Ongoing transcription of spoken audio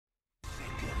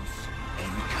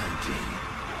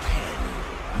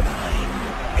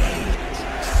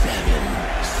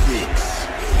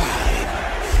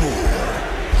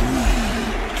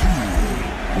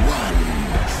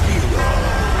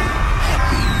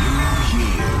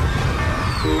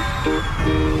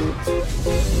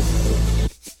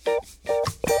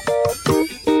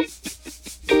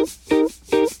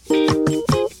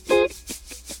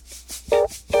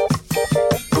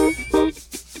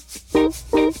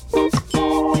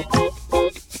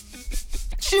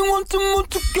to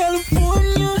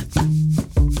California.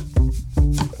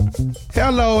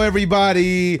 Hello,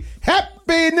 everybody.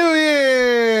 Happy New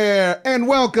Year! And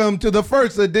welcome to the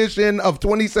first edition of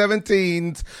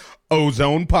 2017's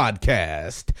Ozone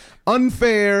Podcast,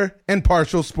 Unfair and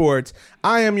Partial Sports.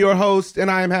 I am your host,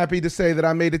 and I am happy to say that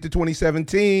I made it to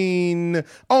 2017.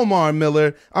 Omar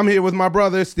Miller. I'm here with my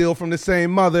brother, still from the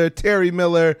same mother, Terry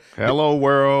Miller. Hello,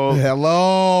 world.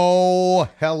 Hello.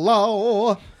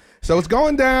 So it's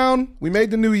going down. We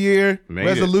made the new year.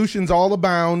 Resolutions all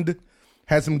abound.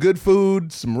 Had some good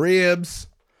food, some ribs,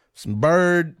 some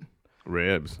bird.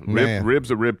 Ribs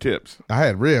or rib tips? I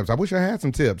had ribs. I wish I had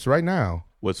some tips right now.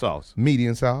 What sauce?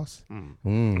 Medium sauce. It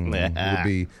would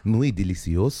be muy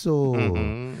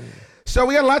delicioso. So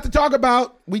we got a lot to talk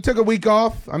about. We took a week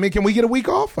off. I mean, can we get a week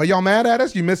off? Are y'all mad at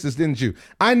us? You missed us, didn't you?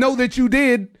 I know that you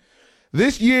did.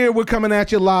 This year, we're coming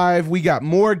at you live. We got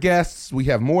more guests. We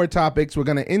have more topics. We're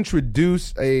going to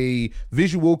introduce a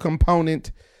visual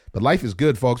component. But life is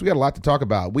good, folks. We got a lot to talk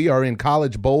about. We are in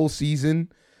college bowl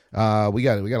season. We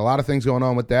got a lot of things going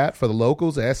on with that. For the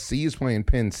locals, SC is playing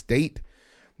Penn State.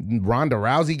 Ronda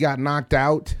Rousey got knocked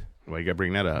out. Well, you got to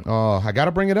bring that up. Oh, I got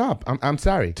to bring it up. I'm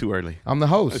sorry. Too early. I'm the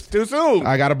host. It's too soon.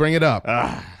 I got to bring it up.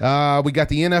 We got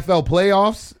the NFL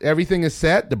playoffs. Everything is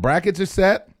set. The brackets are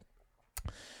set.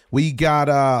 We got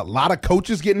a lot of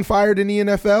coaches getting fired in the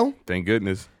NFL. Thank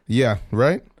goodness. Yeah,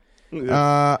 right?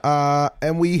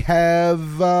 And we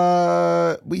have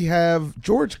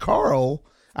George Karl.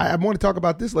 I want to talk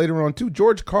about this later on, too.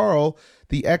 George Karl,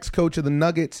 the ex-coach of the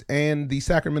Nuggets and the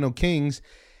Sacramento Kings.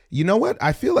 You know what?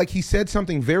 I feel like he said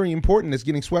something very important that's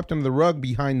getting swept under the rug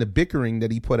behind the bickering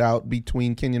that he put out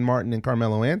between Kenyon Martin and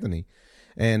Carmelo Anthony.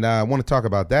 And I want to talk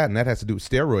about that, and that has to do with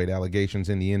steroid allegations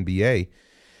in the NBA.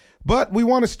 But we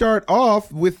want to start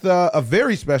off with a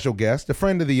very special guest, a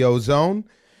friend of the Ozone.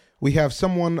 We have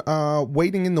someone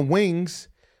waiting in the wings.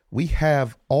 We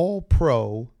have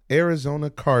all-pro Arizona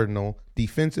Cardinal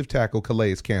defensive tackle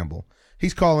Calais Campbell.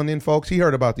 He's calling in, folks. He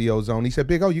heard about the Ozone. He said,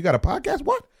 Big O, you got a podcast?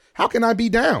 What? How can I be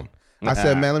down? I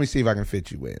said, man, let me see if I can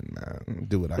fit you in, man.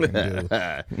 Do what I can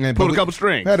do. Pull a couple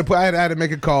strings. I had to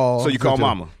make a call. So you called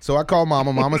Mama. So I called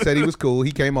Mama. Mama said he was cool.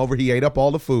 He came over. He ate up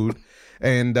all the food.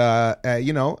 And,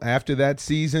 after that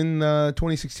season,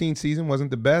 2016 season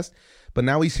wasn't the best. But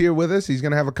now he's here with us. He's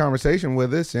going to have a conversation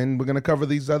with us, and we're going to cover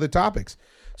these other topics.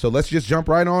 So let's just jump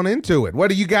right on into it. What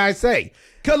do you guys say?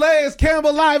 Calais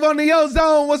Campbell live on the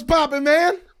Ozone. What's popping,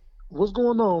 man? What's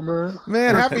going on, man?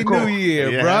 Man, happy New Year,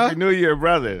 bro. Happy New Year,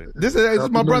 brother. This is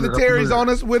my brother Terry's on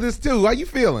us with us, too. How you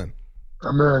feeling?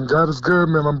 Man, God is good,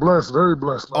 man. I'm blessed, very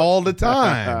blessed. Man. All the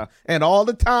time. And all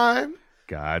the time.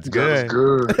 God's good.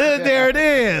 There it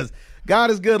is.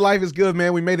 God is good. Life is good,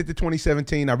 man. We made it to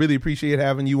 2017. I really appreciate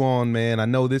having you on, man. I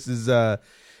know this is a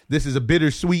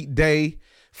bittersweet day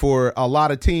for a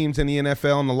lot of teams in the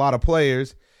NFL and a lot of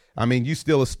players. I mean, you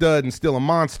still a stud and still a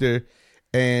monster,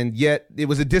 and yet it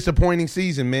was a disappointing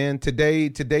season, man.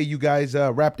 Today you guys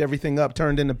wrapped everything up,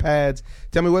 turned into pads.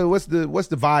 Tell me what's the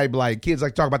vibe like? Kids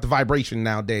like to talk about the vibration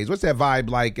nowadays. What's that vibe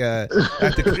like?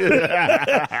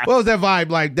 What was that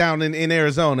vibe like down in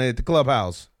Arizona at the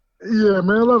clubhouse? Yeah,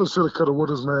 man, a lot of shit cut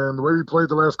with us, man. The way we played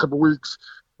the last couple of weeks,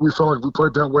 we felt like we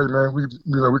played that way, man. We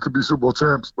could be Super Bowl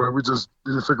champs, but we just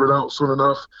didn't figure it out soon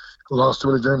enough. We lost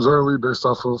too many games early based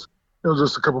off of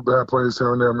just a couple bad plays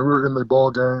here and there. I mean, we were in the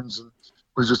ball games, and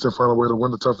we just didn't find a way to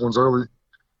win the tough ones early,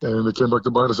 and it came back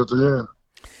to bite us at the end.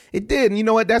 It did. And you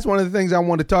know what? That's one of the things I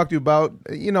wanted to talk to you about.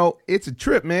 It's a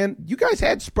trip, man. You guys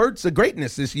had spurts of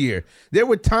greatness this year. There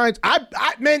were times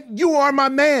man, you are my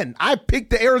man. I picked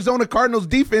the Arizona Cardinals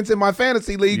defense in my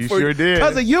fantasy league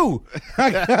because of you.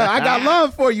 I got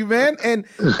love for you, man. And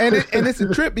it's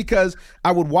a trip because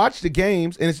I would watch the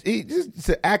games, and it's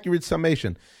an accurate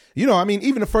summation.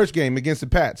 Even the first game against the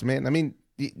Pats, man. I mean,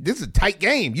 this is a tight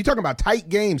game. You're talking about tight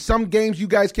games. Some games you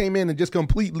guys came in and just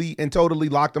completely and totally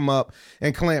locked them up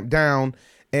and clamped down.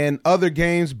 And other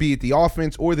games, be it the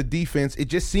offense or the defense, it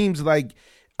just seems like,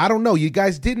 I don't know, you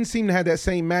guys didn't seem to have that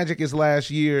same magic as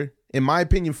last year. In my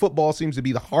opinion, football seems to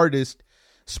be the hardest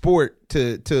sport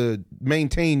to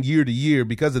maintain year to year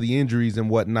because of the injuries and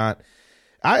whatnot.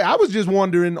 I was just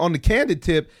wondering, on the candid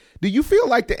tip, do you feel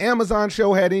like the Amazon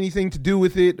show had anything to do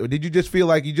with it, or did you just feel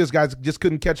like you guys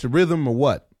couldn't catch the rhythm, or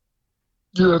what?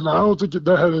 Yeah, no, I don't think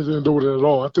that had anything to do with it at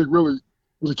all. I think really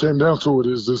what it came down to it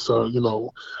is this,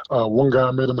 one guy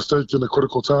made a mistake in a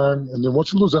critical time, and then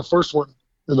once you lose that first one,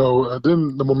 then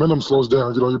the momentum slows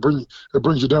down. It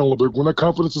brings you down a little bit. When that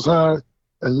confidence is high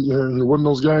and you're winning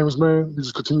those games, man, you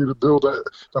just continue to build that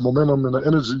momentum and the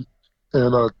energy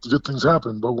and to get things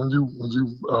happen. But when you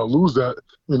lose that,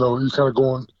 you're kind of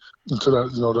going into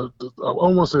that, I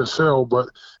don't want to say a shell, but,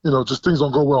 just things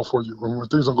don't go well for you. And when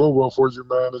things don't go well for you,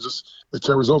 man, it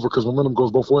carries over because momentum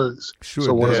goes both ways. Sure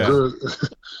so when does. it's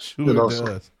good, Sure it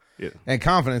does. Yeah. And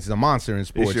confidence is a monster in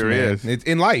sports, It sure man. is. It's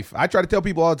in life. I try to tell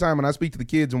people all the time when I speak to the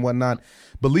kids and whatnot,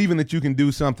 believing that you can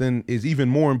do something is even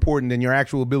more important than your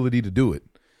actual ability to do it.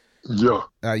 yeah.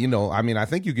 I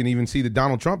think you can even see that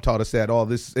Donald Trump taught us that all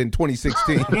this in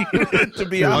 2016. To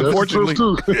be Yeah, honest, that's the unfortunately.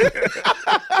 truth,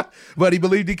 too. but he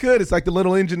believed he could. It's like the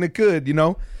little engine that could,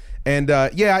 And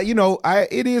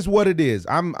it is what it is.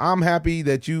 I'm happy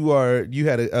that you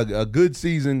had a good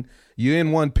season. You're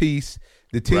in one piece.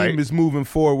 The team Right. is moving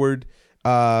forward.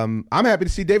 I'm happy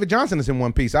to see David Johnson is in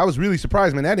one piece. I was really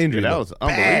surprised, man. That injury that looked was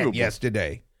bad unbelievable.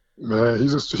 yesterday. Man,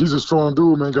 he's a strong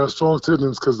dude, man. Got strong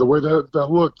tendons because the way that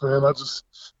looked, man, that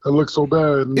looked so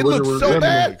bad. And It the way looked they were so handling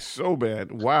bad. Like, so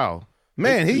bad. Wow.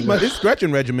 Man, his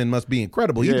stretching regimen must be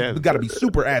incredible. Yeah. He's got to be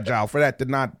super agile for that to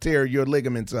not tear your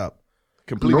ligaments up.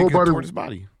 Completely Nobody- contort his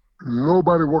body.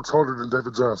 Nobody works harder than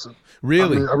David Johnson.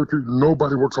 Really? I repeat,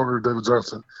 nobody works harder than David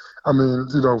Johnson.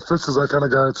 Fitz is that kind of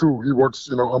guy too. He works,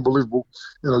 unbelievable.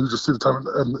 You just see the time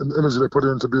and energy they put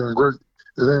into being great.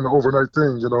 It ain't an overnight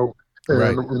thing, And,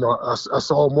 Right. I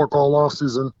saw him work all off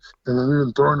season and then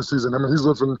even during the season. He's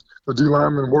lifting the D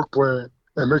lineman work plan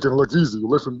and making it look easy.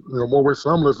 Lifting, more weights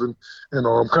than I'm lifting.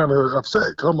 I'm kind of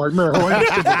upset. I'm like, man, I need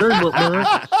to step the game up, man.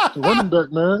 The running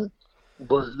back, man.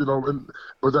 But,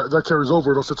 but that carries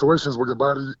over those situations where your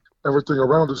body, everything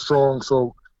around is strong.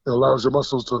 So it allows your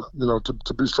muscles to,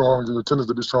 to be strong and your tendons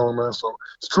to be strong, man. So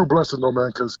it's a true blessing, though, man,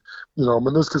 because,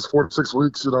 meniscus 4 to 6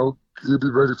 weeks, you'd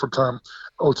be ready for time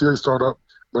OTA start up.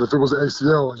 But if it was an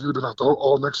ACL, you'd have been out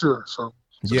all next year. So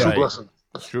it's a true blessing.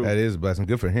 That's true. That is a blessing.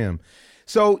 Good for him.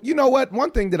 So, you know what? One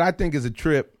thing that I think is a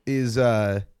trip is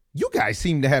you guys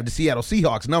seem to have the Seattle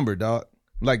Seahawks number, dog.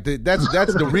 Like that's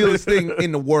the realest thing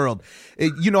in the world.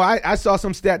 I saw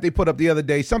some stat they put up the other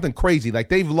day, something crazy. Like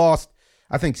they've lost,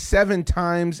 I think 7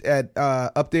 times at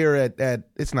up there at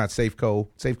it's not Safeco.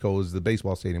 Safeco is the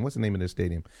baseball stadium. What's the name of their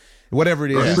stadium? Whatever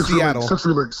it is, Seattle.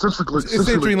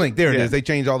 CenturyLink. There it is. They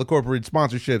changed all the corporate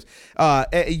sponsorships.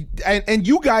 And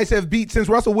you guys have beat, since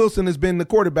Russell Wilson has been the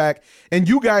quarterback, and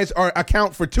you guys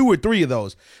account for 2 or 3 of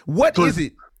those. What is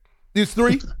it? It's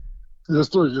 3? Yes,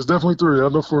 3. It's definitely 3. I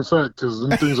know for a fact because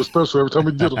them things are special every time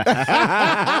we get them.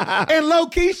 And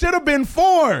low-key should have been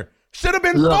 4. Should have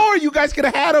been 4. You guys could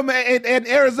have had them at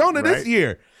Arizona this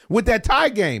year with that tie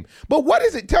game. But what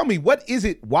is it? Tell me, what is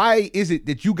it? Why is it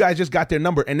that you guys just got their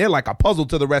number and they're like a puzzle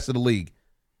to the rest of the league?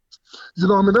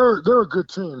 They're a good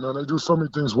team, man. They do so many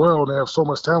things well. They have so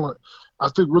much talent. I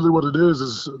think really what it is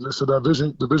it's a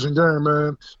division game,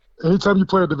 man. Anytime you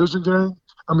play a division game,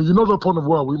 the opponent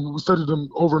well. We studied them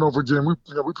over and over again. We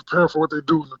prepare for what they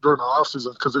do during the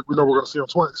offseason because we know we're going to see them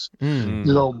twice.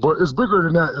 Mm. But it's bigger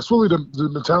than that. It's really the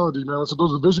mentality, man. So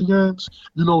those division games,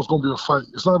 it's going to be a fight.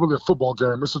 It's not really a football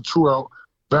game. It's a true-out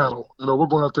battle. We're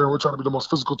going out there and we're trying to be the most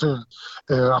physical team.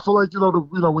 And I feel like,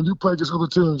 when you play against other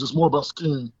teams, it's more about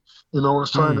scheme.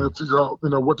 It's trying to figure out,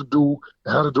 what to do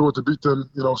and how to do it to beat them.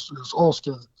 It's all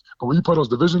scheme. But when you play those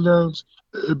division games,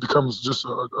 it becomes just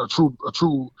a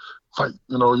true fight.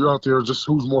 You're out there just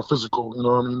who's more physical.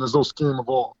 There's no scheme of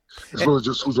all. It's really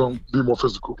just who's going to be more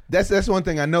physical. That's one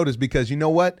thing I noticed because you know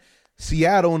what?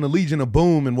 Seattle and the Legion of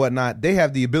Boom and whatnot, they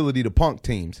have the ability to punk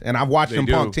teams. And I've watched them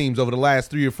punk teams over the last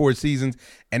 3 or 4 seasons,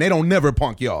 and they don't never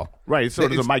punk y'all. Right, it's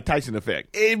sort of the Mike Tyson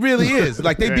effect. It really is.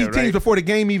 Like, they beat teams before the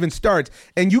game even starts,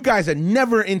 and you guys are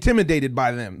never intimidated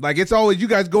by them. Like, it's always you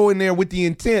guys go in there with the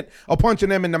intent of punching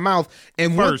them in the mouth.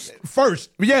 And first.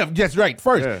 Yeah, that's right,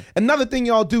 first. Yeah. Another thing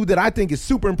y'all do that I think is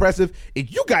super impressive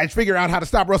is you guys figure out how to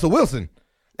stop Russell Wilson.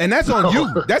 And that's on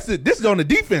you. This is on the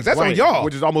defense. That's on y'all.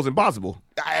 Which is almost impossible.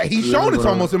 He's shown it's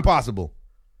almost impossible.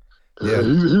 Yeah,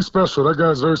 he's special. That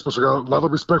guy's very special. Got a lot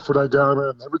of respect for that guy,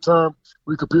 man. Every time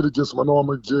we compete against him, I know I'm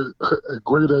going to get a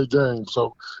grade A game.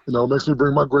 So, it makes me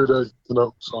bring my grade A,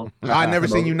 So I never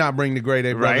seen you not bring the grade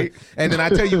A, brother. Right? And then I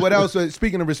tell you what else,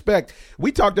 speaking of respect,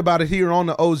 we talked about it here on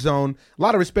the Ozone. A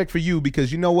lot of respect for you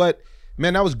because you know what?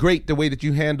 Man, that was great the way that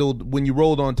you handled when you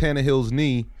rolled on Tannehill's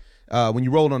knee. When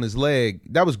you rolled on his leg,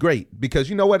 that was great because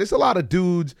you know what? It's a lot of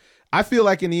dudes. I feel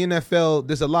like in the NFL,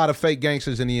 there's a lot of fake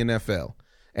gangsters in the NFL,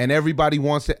 and everybody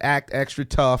wants to act extra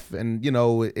tough. And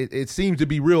it seems to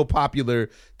be real popular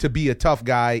to be a tough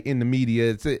guy in the media.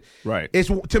 It's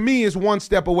to me, it's one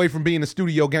step away from being a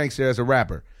studio gangster as a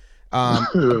rapper.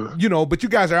 But you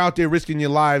guys are out there risking your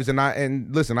lives,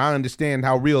 and listen, I understand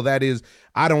how real that is.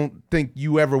 I don't think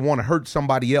you ever want to hurt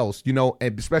somebody else,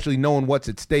 especially knowing what's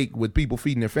at stake with people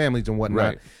feeding their families and whatnot.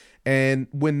 Right. And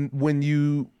when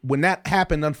that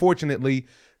happened, unfortunately,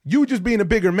 You just being a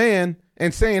bigger man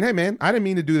and saying, hey, man, I didn't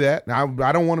mean to do that.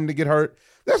 I don't want him to get hurt.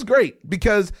 That's great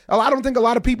because I don't think a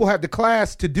lot of people have the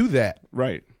class to do that.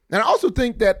 Right. And I also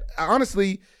think that,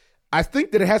 honestly, I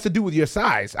think that it has to do with your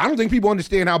size. I don't think people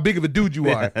understand how big of a dude you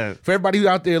are. For everybody who's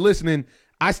out there listening,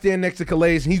 I stand next to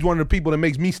Calais, and he's one of the people that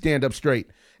makes me stand up straight.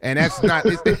 And that's not,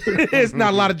 it's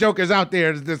not a lot of jokers out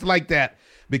there that's like that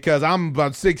because I'm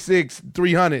about 6'6",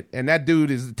 300, and that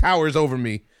dude towers over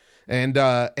me. And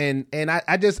I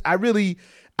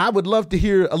would love to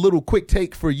hear a little quick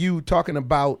take for you talking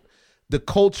about the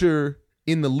culture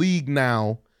in the league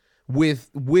now with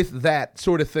that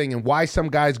sort of thing and why some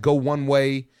guys go one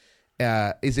way.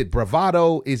 Is it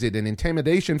bravado? Is it an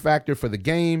intimidation factor for the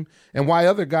game? And why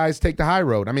other guys take the high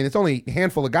road? I mean, it's only a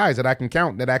handful of guys that I can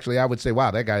count that actually I would say,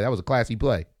 wow, that was a classy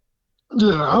play.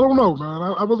 Yeah, I don't know,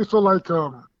 man. I really feel like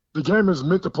the game is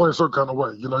meant to play a certain kind of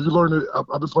way. You know, you learn it. I've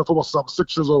been playing football since I was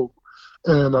 6 years old.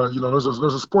 And, there's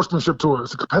a sportsmanship to it.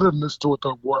 It's a competitiveness to it,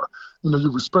 though, where,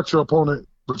 you respect your opponent,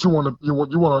 but you want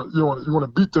to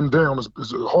beat them down as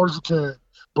hard as you can,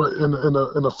 but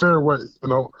in a fair way,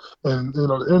 And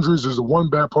the injuries is the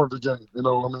one bad part of the game.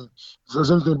 If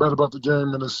there's anything bad about the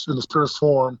game in its purest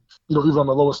form, even on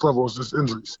the lowest level, it's just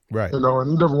injuries. Right. And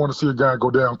you never want to see a guy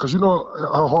go down because you know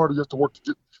how hard you have to work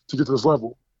to get to this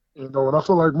level. And I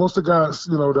feel like most of the guys,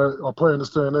 that are playing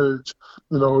this day and age,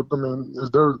 they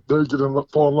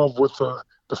fall in love with the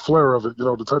flair of it.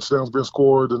 The touchdowns being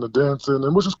scored and the dancing,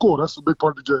 and which is cool. That's a big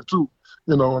part of the game too.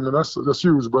 That's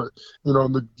huge. But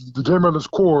the game at its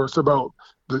core, it's about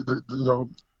the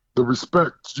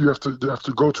respect you have to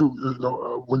go to.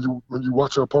 When you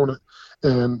watch your opponent,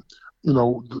 and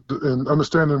and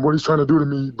understanding what he's trying to do to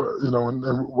me, but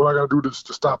and what I got to do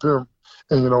to stop him.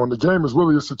 And and the game it's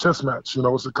a chess match.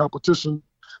 It's a competition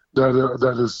that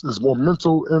is more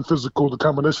mental and physical. The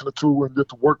combination of two, and you have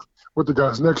to work with the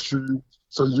guys next to you.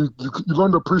 So you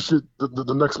learn to appreciate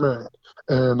the next man.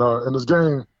 And in this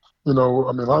game, a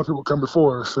lot of people come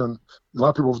before us, and a lot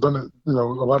of people have done it, a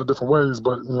lot of different ways.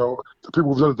 But the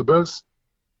people who've done it the best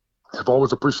have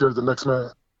always appreciated the next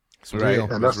man. It's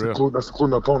real. And that's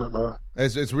including the opponent, man.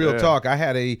 It's real talk. I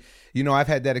had I've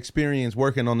had that experience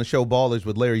working on the show Ballers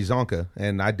with Larry Zonka,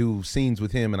 and I do scenes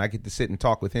with him, and I get to sit and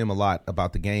talk with him a lot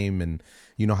about the game and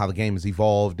how the game has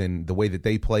evolved and the way that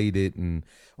they played it and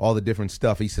all the different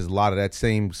stuff. He says a lot of that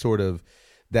same sort of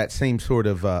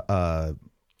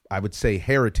I would say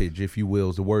heritage, if you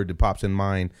will, is the word that pops in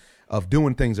mind, of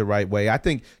doing things the right way. I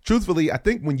think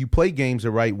when you play games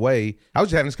the right way, I was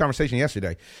just having this conversation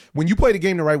yesterday. When you play the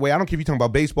game the right way, I don't care if you're talking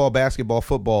about baseball, basketball,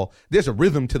 football, there's a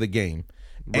rhythm to the game.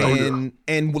 And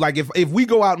like if we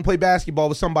go out and play basketball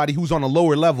with somebody who's on a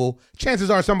lower level, chances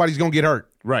are somebody's going to get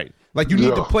hurt. Right. Like you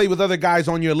need to play with other guys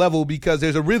on your level because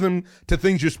there's a rhythm to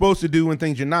things you're supposed to do and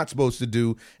things you're not supposed to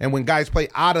do. And when guys play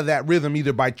out of that rhythm,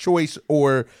 either by choice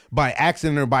or by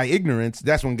accident or by ignorance,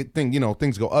 that's when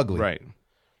things go ugly. Right.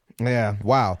 Yeah.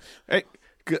 Wow. Hey,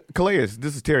 Calais,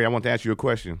 this is Terry. I want to ask you a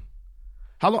question.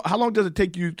 How long does it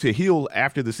take you to heal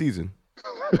after the season?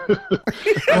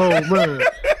 Oh man,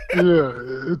 yeah.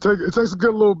 It takes a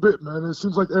good little bit, man. It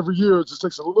seems like every year it just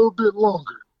takes a little bit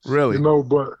longer. Really?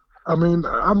 But I mean,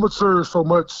 I'm matured so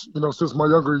much, since my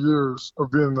younger years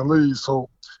of being in the league. So,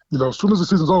 as soon as the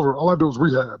season's over, all I do is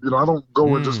rehab. I don't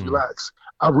go and just relax.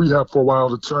 I rehab for a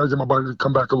while to try to get my body to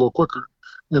come back a little quicker.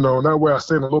 And that way I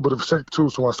stay in a little bit of shape too.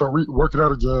 So when I start working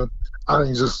out again, I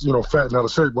ain't just, fat and out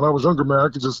of shape. When I was younger, man, I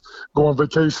could just go on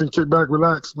vacation, kick back,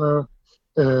 relax, man,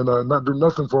 and not do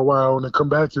nothing for a while and then come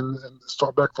back and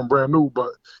start back from brand new. But,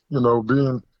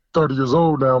 being 30 years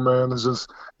old now, man, is just,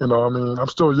 I'm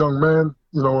still a young man,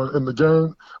 in the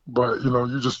game, but, you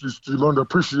learn to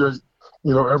appreciate,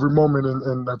 every moment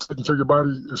and that's taking care of your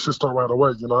body. It should start right away.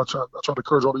 I try to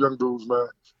encourage all the young dudes, man.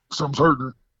 If something's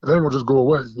hurting, it ain't gonna just go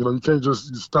away. You can't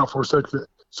just stop for a second. As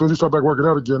soon as you start back working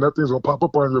out again, that thing's gonna pop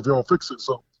up on you if you don't fix it.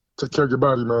 So take care of your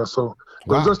body, man. So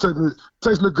it does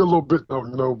takes me a good little bit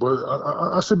though, but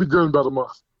I should be good in about a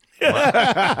month.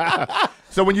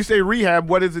 So when you say rehab,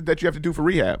 what is it that you have to do for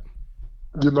rehab?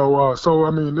 So I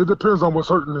mean, it depends on what's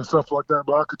hurting and stuff like that.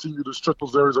 But I continue to stretch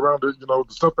those areas around it. The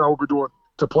stuff that I will be doing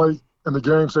to play in the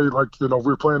game. Say like, if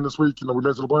we're playing this week, we made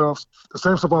it to the playoffs. The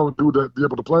same stuff I would do to be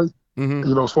able to play.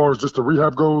 Mm-hmm. As far as just the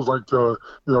rehab goes, like the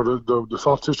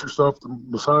soft tissue stuff, the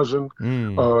massaging,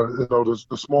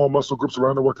 the small muscle groups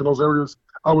around the work in those areas,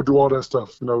 I would do all that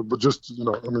stuff, but just,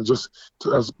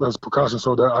 as precaution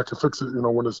so that I can fix it,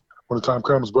 when the time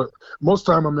comes. But most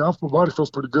of the time, my body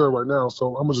feels pretty good right now,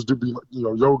 so I'm gonna just do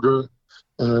yoga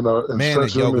and man,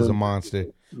 stretching. yoga's a monster.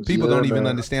 People don't even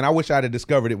man. understand. I wish I'd have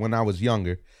discovered it when I was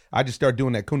younger. I just started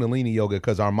doing that Kundalini yoga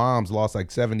because our moms lost like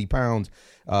 70 pounds,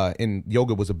 and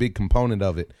yoga was a big component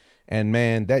of it. And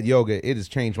man, that yoga, it has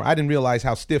changed. I didn't realize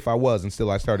how stiff I was until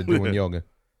I started doing yoga.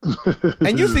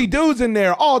 And you see dudes in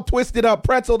there all twisted up,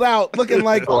 pretzeled out, looking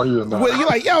like, you're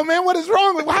like, yo, man, what is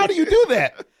wrong with? How do you do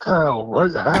that? How?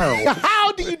 Right? How?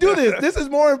 How do you do this? This is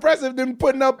more impressive than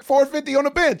putting up 450 on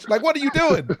the bench. Like, what are you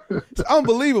doing? It's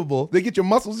unbelievable. They get your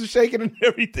muscles shaking and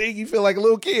everything. You feel like a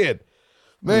little kid.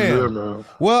 Man. Yeah, man.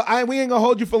 Well, we ain't gonna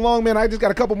hold you for long, man. I just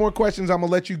got a couple more questions. I'm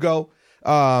gonna let you go.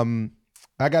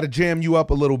 I got to jam you up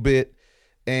a little bit,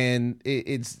 and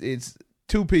it's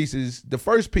two pieces. The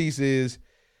first piece is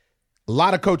a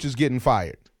lot of coaches getting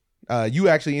fired. You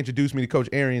actually introduced me to Coach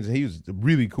Arians, and he was a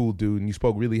really cool dude, and you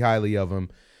spoke really highly of him.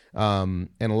 And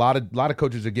a lot of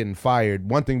coaches are getting fired.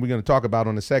 One thing we're going to talk about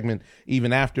on the segment,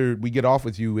 even after we get off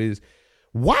with you, is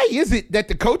why is it that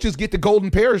the coaches get the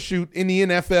golden parachute in the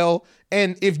NFL,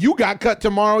 and if you got cut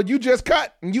tomorrow, you just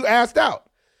cut and you asked out?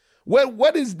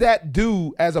 What does that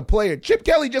do as a player? Chip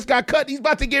Kelly just got cut. He's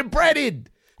about to get breaded.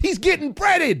 He's getting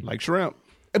breaded. Like shrimp.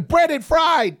 Breaded,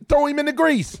 fried, throw him in the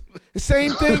grease. The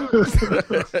same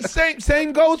thing.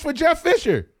 same goes for Jeff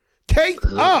Fisher. Cake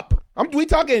up. We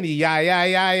talking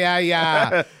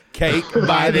yeah. Cake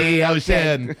by the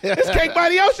ocean. It's cake by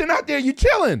the ocean out there. You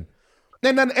chilling.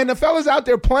 And the fellas out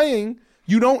there playing,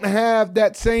 you don't have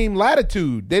that same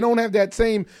latitude. They don't have that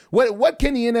same. What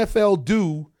can the NFL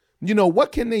do? You know,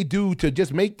 what can they do to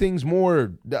just make things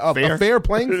more a fair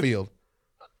playing field?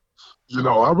 You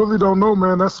know, I really don't know,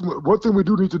 man. That's one thing we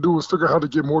do need to do is figure out how to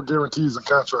get more guarantees and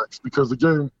contracts, because the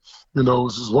game, you know,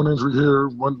 is just one injury here,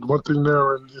 one thing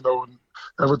there, and, you know, and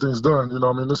everything's done. You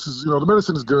know, I mean, this is, you know, the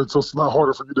medicine is good, so it's a lot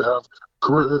harder for you to have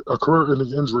a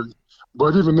career-ending injury.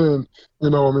 But even then, you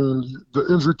know, I mean, the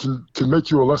injury can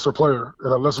make you a lesser player,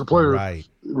 and a lesser player, right,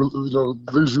 you know,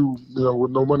 leaves you, you know,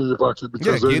 with no money in your pocket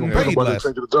because they don't pay nobody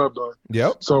to get the job done.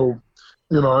 Yep. So,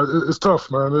 you know, it's tough,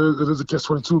 man. It is a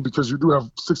catch-22 because you do have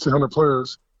 1,600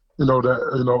 players, you know,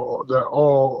 that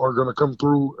all are going to come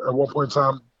through at one point in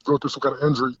time, go through some kind of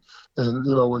injury. And,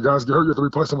 you know, when guys get hurt, you have to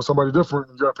replace them with somebody different,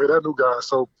 and you got to pay that new guy.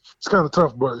 So it's kind of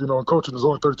tough. But, you know, in coaching, there's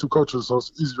only 32 coaches, so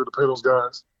it's easier to pay those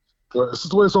guys. But it's just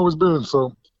the way it's always been.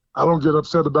 So I don't get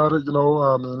upset about it, you know.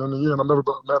 I mean, in the end, I'm never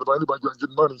mad about anybody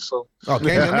getting money. So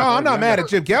okay, no, I'm not mad at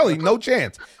Chip Kelly, no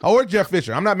chance, or Jeff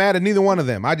Fisher. I'm not mad at neither one of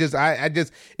them. I just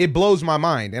it blows my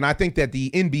mind, and I think that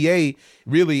the NBA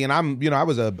really, and I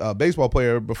was a baseball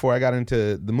player before I got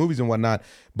into the movies and whatnot.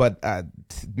 But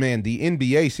man, the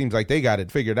NBA seems like they got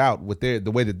it figured out with the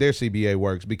way that their CBA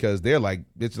works, because they're like,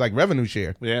 it's like revenue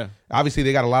share. Yeah, obviously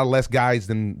they got a lot less guys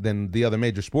than the other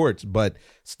major sports, but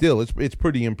still, it's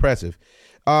pretty impressive.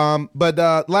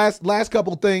 But last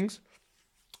couple things.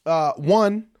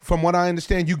 One, from what I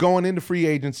understand, you going into free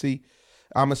agency,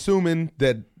 I'm assuming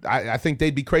that I think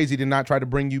they'd be crazy to not try to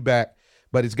bring you back,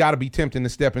 but it's got to be tempting to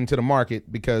step into the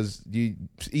market, because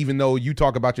even though you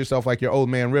talk about yourself like your old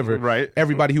man River, right?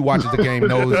 Everybody who watches the game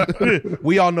knows.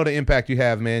 We all know the impact you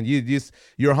have, man.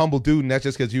 You're a humble dude, and that's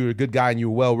just because you're a good guy and you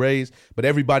were well raised. But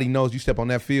everybody knows you step on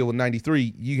that field with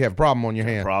 93, you have a problem on your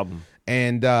hands. Problem.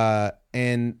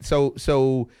 And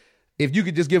so if you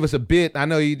could just give us a bit, I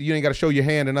know you ain't got to show your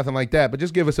hand or nothing like that, but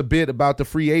just give us a bit about the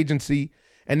free agency.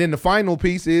 And then the final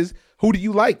piece is, who do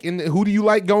you like, and who do you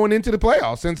like going into the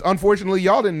playoffs? Since unfortunately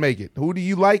y'all didn't make it, who do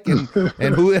you like, and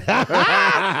who?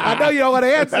 I know you don't want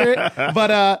to answer it,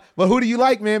 but who do you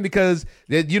like, man? Because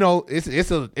you know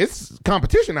it's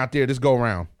competition out there this go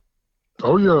around.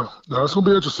 Oh yeah, no, it's gonna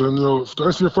be interesting. You know, to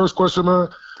answer your first question, man.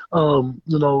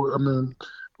 You know, I mean,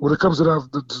 when it comes to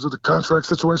the contract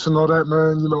situation and all that,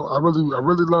 man, you know, I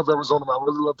really love Arizona, man. I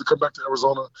really love to come back to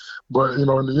Arizona. But, you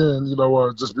know, in the end, you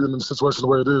know, just being in the situation the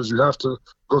way it is, you have to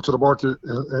go to the market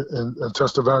and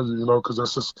test the value, you know, because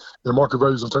that's just your market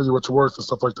values and tell you what you're worth and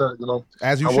stuff like that, you know.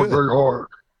 As you I work very hard.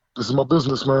 This is my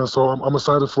business, man. So I'm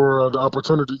excited for the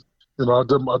opportunity. You know,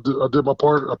 I did my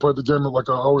part. I played the game like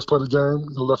I always play the game,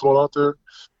 you know, left it all out there.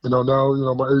 You know, now, you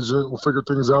know, my agent will figure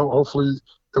things out. Hopefully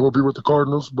it will be with the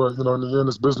Cardinals, but, you know, in the end,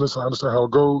 it's business. I understand how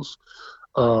it goes.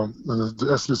 And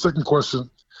to ask your second question,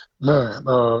 man,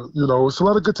 you know, it's a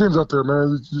lot of good teams out there,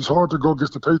 man. It's hard to go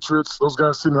against the Patriots. Those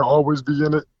guys seem to always be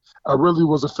in it. I really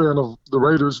was a fan of the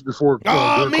Raiders before. Me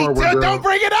too. Don't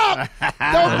bring it up.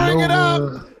 Don't bring it up.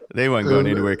 Man. They weren't going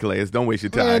anywhere, Calais. Don't waste your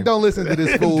time. Man, don't listen to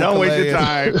this fool. Don't Calais. waste your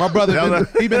time. My brother,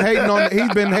 he's been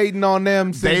hating on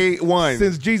them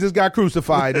since Jesus got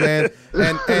crucified, man.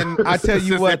 And I tell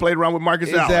you since what, they played around with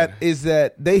Marcus Allen. Is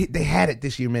that they had it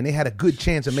this year, man. They had a good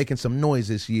chance of making some noise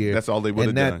this year. That's all they would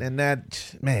have done. And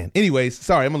that, man. Anyways,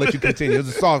 sorry, I'm gonna let you continue. It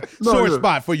was a sore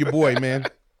spot for your boy, man.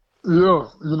 Yeah,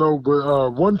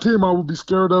 but one team I would be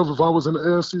scared of if I was in the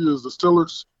AFC is the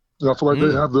Steelers. I feel like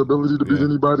they have the ability to beat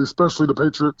anybody, especially the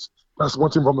Patriots. That's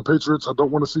one team from the Patriots I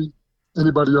don't want to see.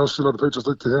 Anybody else, the Patriots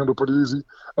they can handle pretty easy.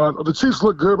 The Chiefs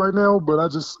look good right now, but I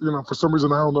just, for some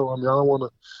reason, I don't know. I mean, I don't want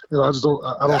to, I just don't,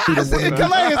 I don't see them winning.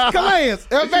 Calais.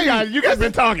 You guys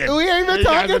been talking. We ain't been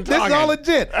talking. This is all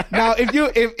legit. Now,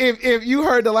 if you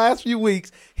heard the last few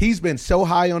weeks, he's been so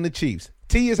high on the Chiefs.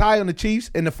 T is high on the Chiefs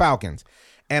and the Falcons.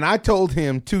 And I told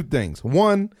him two things.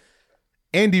 One,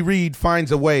 Andy Reid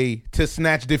finds a way to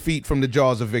snatch defeat from the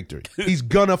jaws of victory. He's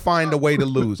gonna find a way to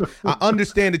lose. I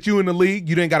understand that you in the league,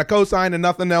 you didn't got a cosign and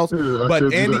nothing else,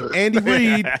 but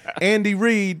Andy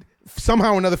Reid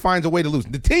somehow or another finds a way to lose.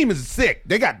 The team is sick.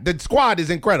 The squad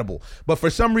is incredible, but for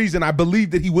some reason, I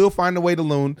believe that he will find a way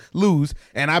to lose,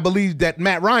 and I believe that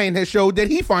Matt Ryan has showed that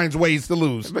he finds ways to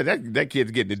lose. But that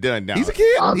kid's getting it done now. He's a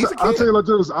kid. I'll tell you like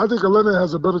this. I think Atlanta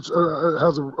has a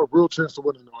real chance to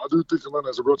win. I do think Atlanta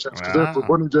has a real chance because they have a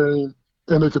running game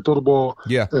and they can throw the ball.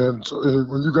 Yeah. And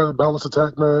when you got a balanced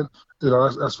attack, man,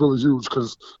 that's really huge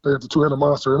because they have the two-handed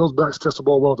monster. And those backs catch the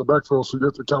ball well at the backfield, so you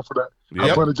have to account for that. Yep.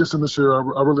 I'm playing against them this year.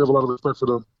 I really have a lot of respect for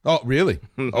them. Oh, really?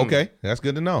 Okay. That's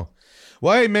good to know.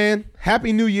 Well, hey, man,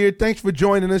 Happy New Year. Thanks for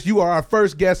joining us. You are our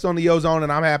first guest on the Ozone,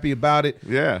 and I'm happy about it.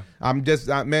 Yeah. I'm just,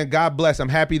 man, God bless. I'm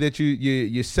happy that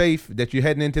you're safe, that you're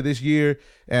heading into this year.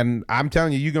 And I'm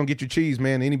telling you, you're going to get your cheese,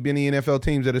 man. Any NFL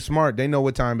teams that are smart, they know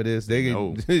what time it is.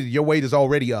 Your weight is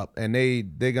already up, and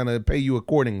they're going to pay you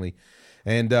accordingly.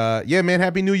 And, yeah, man,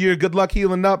 Happy New Year. Good luck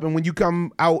healing up. And when you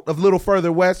come out a little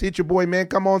further west, hit your boy, man.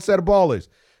 Come on, Set of Ballers.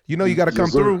 You know you got to come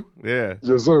through. Yeah.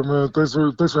 Yes, sir, man. Thanks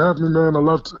for having me, man. I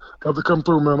love to come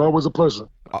through, man. Always a pleasure.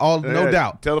 No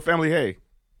doubt. Tell the family, hey.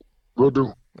 Will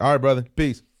do. All right, brother.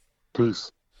 Peace. Peace.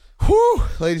 Whew,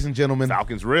 ladies and gentlemen.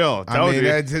 Falcons real.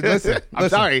 Listen, I'm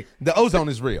sorry. The Ozone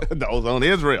is real. The Ozone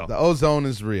is real. The Ozone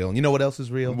is real. You know what else is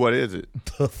real? What is it?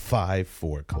 The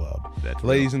 5-4 Club. That's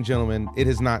Ladies and gentlemen, it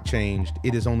has not changed.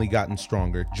 It has only gotten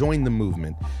stronger. Join the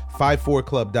movement.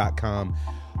 54club.com.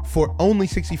 For only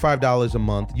 $65 a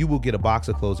month, you will get a box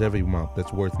of clothes every month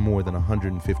that's worth more than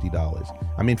 $150.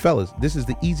 I mean, fellas, this is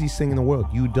the easiest thing in the world.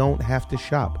 You don't have to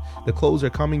shop. The clothes are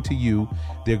coming to you.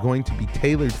 They're going to be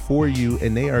tailored for you,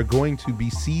 and they are going to be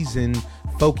season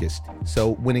focused.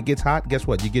 So when it gets hot, guess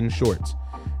what? You're getting shorts.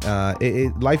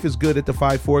 Life is good at the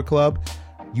 5-4 Club.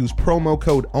 Use promo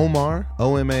code OMAR,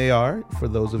 O-M-A-R, for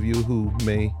those of you who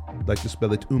may like to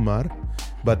spell it Umar.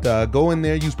 But go in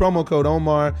there, use promo code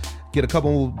OMAR, get a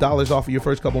couple dollars off of your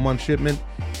first couple months shipment,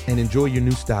 and enjoy your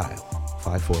new style.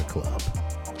 5-4 Club.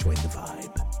 Join the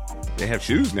vibe. They have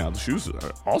shoes now. The shoes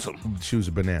are awesome. Shoes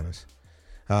are bananas.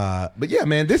 But yeah,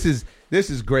 man, this is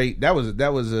great. That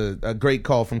was a great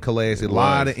call from Calais. A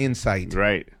lot of insight.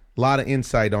 Right. A lot of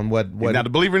insight on what. You're not a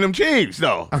believer in them Chiefs,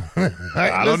 though.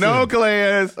 I don't know,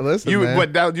 Calais. Listen, man.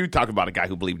 But now you talk about a guy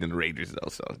who believed in the Raiders, though.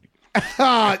 So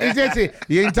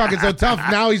you ain't talking so tough.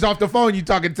 Now he's off the phone. You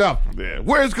talking tough. yeah.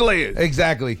 Where's Calais?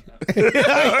 Exactly.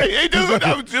 Hey, dude,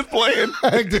 I was just playing.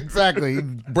 Exactly.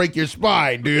 Break your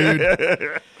spine, dude.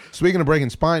 Speaking of breaking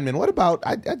spine, man, what about,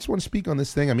 I just want to speak on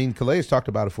this thing. I mean, Calais talked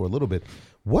about it for a little bit.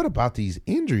 What about these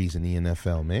injuries in the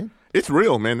NFL, man? It's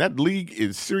real, man. That league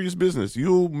is serious business.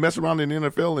 You'll mess around in the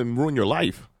NFL and ruin your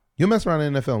life. You'll mess around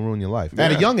in the NFL and ruin your life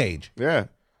at a young age. Yeah.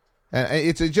 And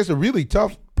it's just a really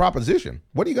tough proposition.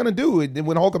 What are you going to do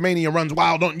when Hulkamania runs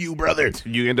wild on you, brother?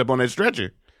 You end up on that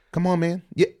stretcher. Come on, man.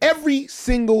 Yeah, every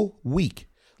single week.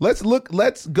 Let's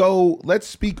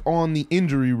speak on the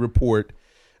injury report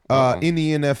in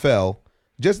the NFL.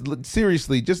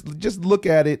 Seriously, just look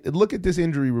at it. Look at this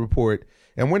injury report.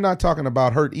 And we're not talking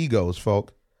about hurt egos,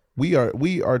 folk. We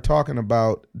are talking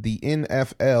about the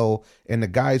NFL and the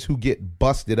guys who get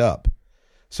busted up.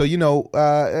 So, we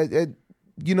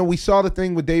saw the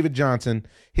thing with David Johnson.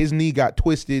 His knee got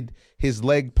twisted, his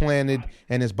leg planted,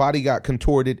 and his body got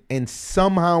contorted. And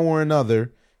somehow or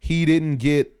another, he didn't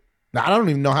get. I don't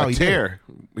even know how he tear.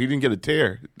 He didn't get a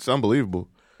tear. It's unbelievable.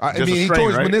 He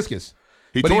tore his meniscus.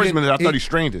 He tore his meniscus. I thought he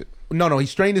strained it. No, he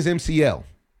strained his MCL.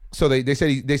 So they said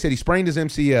he sprained his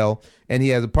MCL and he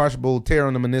has a partial tear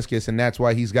on the meniscus, and that's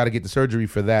why he's got to get the surgery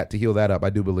for that to heal that up. I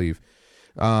do believe.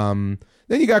 Then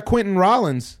you got Quentin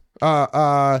Rollins,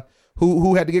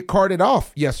 who had to get carted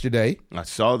off yesterday. I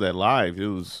saw that live. It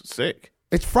was sick.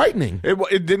 It's frightening.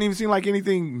 It didn't even seem like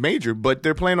anything major, but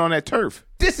they're playing on that turf.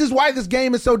 This is why this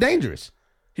game is so dangerous.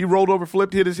 He rolled over,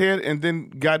 flipped, hit his head, and then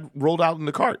got rolled out in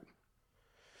the cart.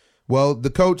 Well, the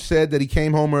coach said that he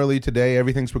came home early today.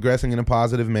 Everything's progressing in a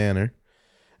positive manner.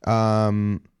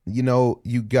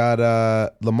 You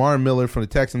got Lamar Miller from the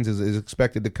Texans is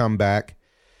expected to come back.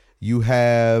 You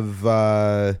have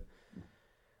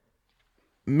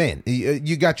man,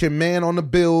 you got your man on the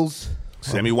Bills,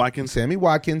 Sammy Watkins. Sammy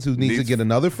Watkins, who needs to get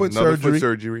another foot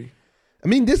surgery. I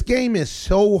mean, this game is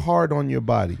so hard on your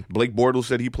body. Blake Bortles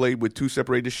said he played with 2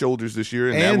 separated shoulders this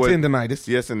year. And tendonitis.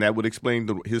 Yes, and that would explain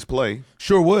his play.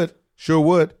 Sure would.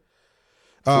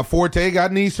 Forte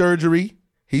got knee surgery.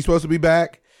 He's supposed to be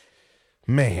back.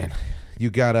 Man,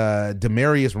 you got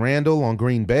Demarius Randall on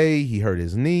Green Bay. He hurt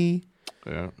his knee.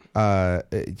 Yeah.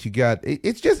 You got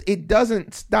it's just it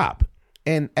doesn't stop.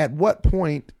 And at what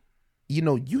point,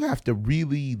 you have to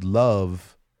really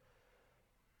love.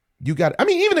 Even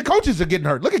the coaches are getting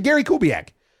hurt. Look at Gary Kubiak.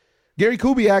 Gary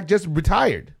Kubiak just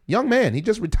retired. Young man, he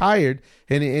just retired,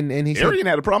 and he said, Arian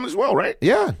had a problem as well, right?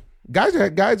 Yeah, guys are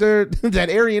that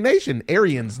Aryan Nation.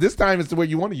 Aryans. This time it's the way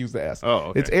you want to use the S.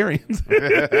 Oh, okay. It's Aryans.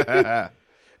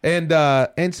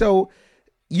 and so,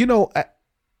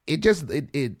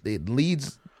 it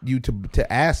leads you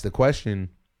to ask the question: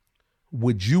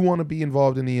 would you want to be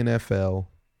involved in the NFL?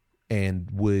 And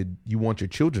would you want your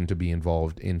children to be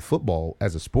involved in football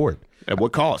as a sport? At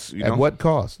what cost? At what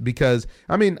cost? Because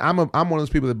I'm one of those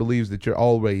people that believes that you're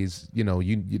always,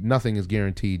 nothing is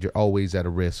guaranteed. You're always at a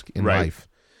risk in life.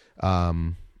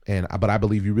 But I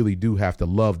believe you really do have to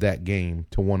love that game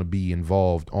to want to be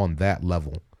involved on that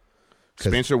level.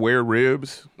 Spencer Ware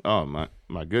ribs. Oh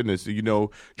my goodness!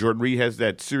 Jordan Reed has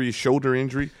that serious shoulder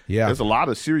injury. Yeah, there's a lot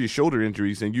of serious shoulder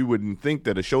injuries, and you wouldn't think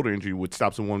that a shoulder injury would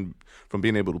stop someone from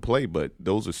being able to play, but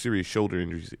those are serious shoulder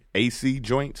injuries. AC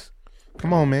joints.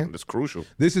 Come on, man, that's crucial.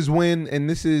 This is when, and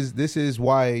this is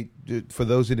why. For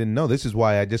those who didn't know, this is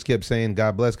why I just kept saying,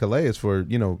 "God bless Calais." For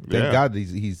thank God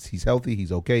he's healthy,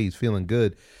 he's okay, he's feeling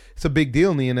good. It's a big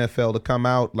deal in the NFL to come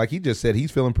out like he just said.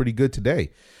 He's feeling pretty good today.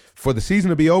 For the season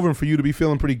to be over and for you to be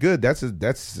feeling pretty good, that's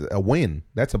a win.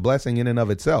 That's a blessing in and of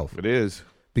itself. It is,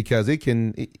 because it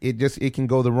can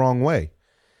go the wrong way.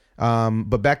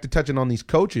 But back to touching on these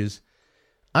coaches,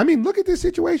 I mean, look at this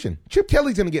situation. Chip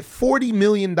Kelly's going to get $40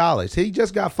 million. He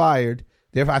just got fired.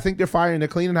 I think they're firing. They're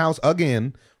cleaning house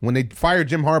again. When they fired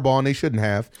Jim Harbaugh, and they shouldn't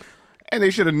have. And they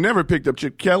should have never picked up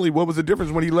Chip Kelly. What was the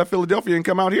difference when he left Philadelphia and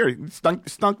come out here? He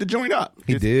stunk the joint up.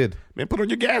 He did. Man, put on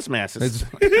your gas mask. It's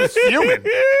human.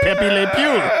 Pepe Le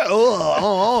Pew.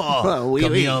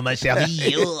 Oui, ma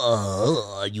chérie.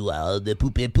 Oh, you are the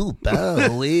poupée poop.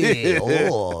 Oui.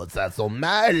 Oh, ça sent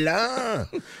mal, hein?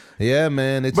 Yeah,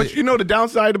 man. But the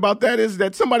downside about that is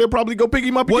that somebody will probably go pick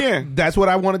him up again. That's what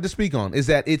I wanted to speak on.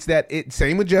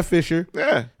 Same with Jeff Fisher.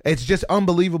 Yeah. It's just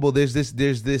unbelievable. There's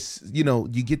this,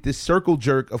 you get this circle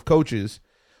jerk of coaches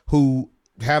who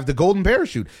have the golden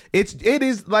parachute.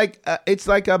 It's like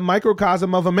a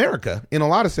microcosm of America in a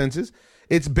lot of senses.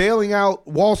 It's bailing out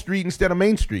Wall Street instead of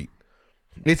Main Street.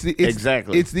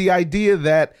 Exactly. It's the idea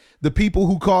that the people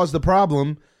who cause the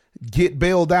problem get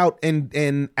bailed out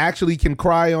and actually can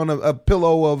cry on a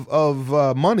pillow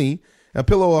of money, a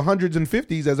pillow of hundreds and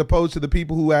fifties, as opposed to the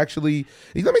people who actually.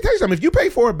 Let me tell you something. If you pay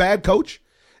for a bad coach,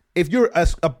 if you're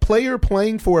a player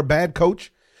playing for a bad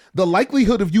coach, the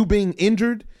likelihood of you being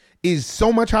injured is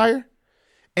so much higher.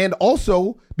 And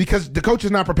also because the coach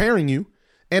is not preparing you.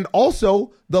 And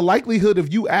also the likelihood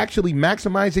of you actually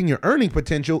maximizing your earning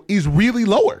potential is really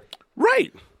lower.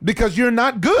 Right. Because you're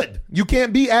not good. You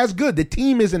can't be as good. The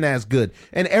team isn't as good.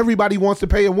 And everybody wants to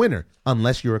pay a winner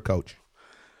unless you're a coach.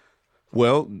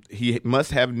 Well, he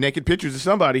must have naked pictures of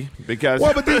somebody because.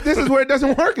 Well, but this is where it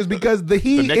doesn't work is because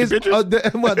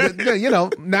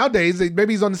nowadays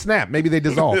maybe he's on the snap. Maybe they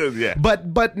dissolve. Yeah.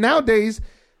 But nowadays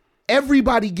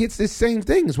everybody gets this same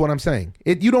thing is what I'm saying.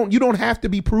 You don't have to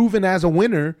be proven as a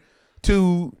winner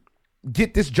to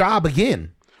get this job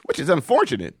again. Which is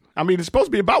unfortunate. I mean, it's supposed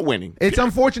to be about winning. It's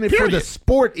unfortunate for the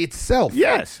sport itself.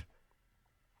 Yes.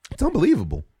 It's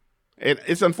unbelievable.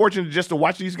 It's unfortunate just to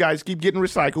watch these guys keep getting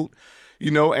recycled,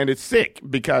 and it's sick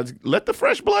because let the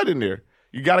fresh blood in there.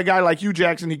 You got a guy like Hugh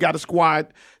Jackson. He got a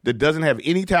squad that doesn't have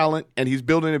any talent, and he's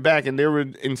building it back, and they were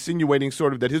insinuating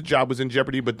sort of that his job was in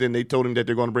jeopardy, but then they told him that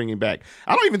they're going to bring him back.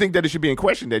 I don't even think that it should be in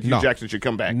question that Hugh Jackson should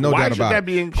come back. No Why doubt should about that it.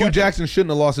 be in question? Hugh Jackson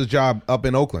shouldn't have lost his job up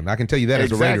in Oakland. I can tell you that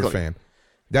as a Raiders fan.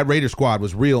 That Raiders squad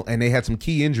was real, and they had some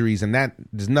key injuries, and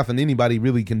there's nothing anybody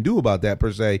really can do about that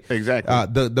per se. Exactly.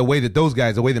 The way that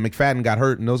McFadden got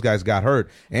hurt, and those guys got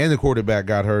hurt, and the quarterback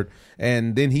got hurt,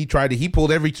 and then he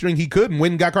pulled every string he could and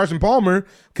went and got Carson Palmer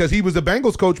because he was the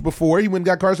Bengals coach before. He went and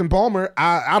got Carson Palmer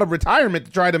out of retirement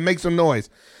to try to make some noise,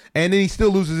 and then he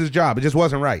still loses his job. It just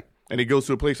wasn't right. And he goes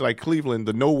to a place like Cleveland,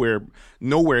 the nowhere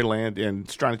land, and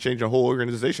is trying to change the whole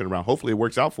organization around. Hopefully it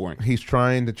works out for him. He's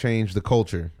trying to change the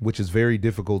culture, which is very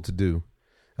difficult to do.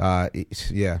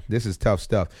 Yeah, this is tough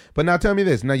stuff. But now tell me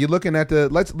this. Now you're looking at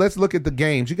let's look at the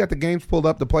games. You got the games pulled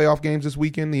up, the playoff games this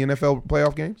weekend, the NFL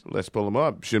playoff games? Let's pull them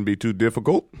up. Shouldn't be too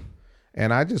difficult.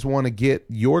 And I just want to get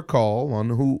your call on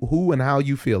who and how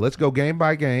you feel. Let's go game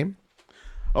by game.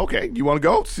 Okay, you want to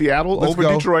go? Seattle Let's over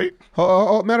go. Detroit.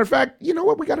 Matter of fact, you know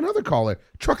what? We got another caller.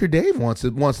 Trucker Dave wants to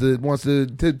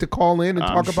call in and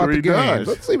talk about the game. Does.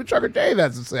 Let's see what Trucker Dave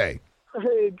has to say.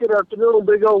 Hey, good afternoon,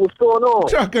 Big O. What's going on?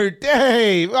 Trucker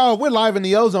Dave. Oh, we're live in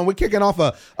the Ozone. We're kicking off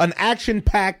an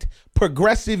action-packed,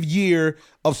 progressive year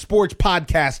of sports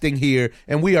podcasting here,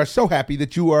 and we are so happy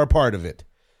that you are a part of it.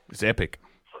 It's epic.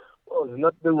 Well, there's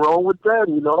nothing wrong with that.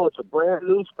 You know, it's a brand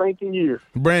new spanking year.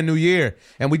 Brand new year.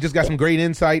 And we just got some great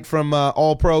insight from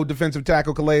All-Pro defensive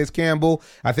tackle Calais Campbell.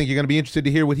 I think you're going to be interested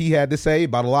to hear what he had to say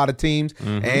about a lot of teams.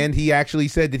 Mm-hmm. And he actually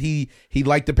said that he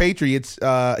liked the Patriots.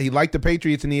 He liked the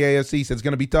Patriots in the AFC. Said it's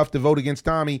going to be tough to vote against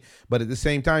Tommy. But at the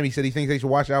same time, he said he thinks they should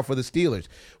watch out for the Steelers.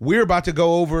 We're about to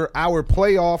go over our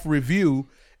playoff review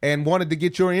and wanted to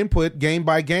get your input game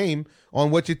by game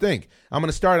on what you think. I'm going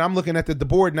to start. I'm looking at the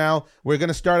board now. We're going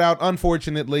to start out,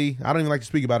 unfortunately, I don't even like to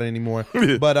speak about it anymore,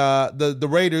 but the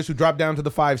Raiders, who dropped down to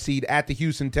the 5 seed at the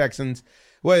Houston Texans.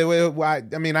 I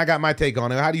got my take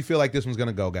on it. How do you feel like this one's going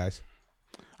to go, guys?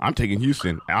 I'm taking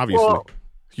Houston, obviously. Well,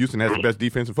 Houston has the best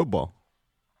defense in football.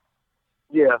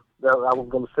 Yeah, I was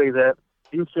going to say that.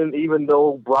 Houston, even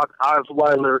though Brock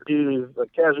Osweiler is a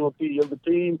casualty of the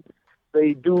team,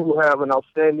 they do have an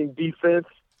outstanding defense.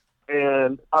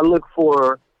 And I look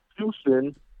for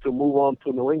Houston to move on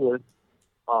to New England.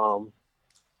 What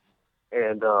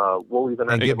were we going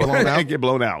to get blown out? Get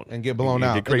blown out. And get blown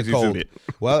out. Get crazy in the cold. suited.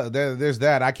 Well, there's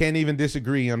that. I can't even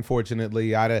disagree,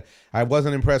 unfortunately. I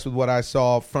wasn't impressed with what I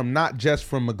saw from not just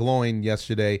from McGloin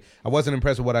yesterday. I wasn't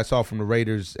impressed with what I saw from the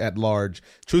Raiders at large.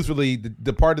 Truthfully,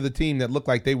 the part of the team that looked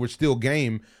like they were still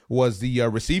game was the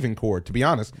receiving corps, to be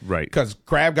honest. Right. Because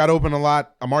Crab got open a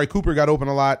lot. Amari Cooper got open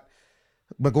a lot.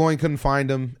 McGloin couldn't find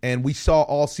him, and we saw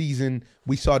all season,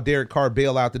 Derek Carr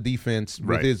bail out the defense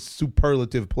with his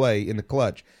superlative play in the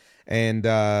clutch. And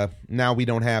now we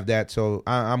don't have that, so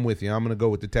I'm with you. I'm going to go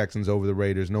with the Texans over the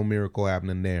Raiders. No miracle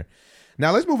happening there.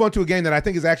 Now let's move on to a game that I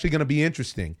think is actually going to be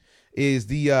interesting, is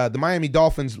the Miami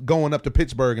Dolphins going up to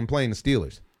Pittsburgh and playing the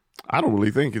Steelers. I don't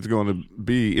really think it's going to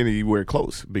be anywhere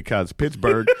close because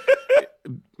Pittsburgh,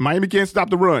 Miami can't stop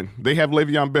the run. They have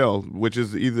Le'Veon Bell, which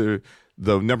is either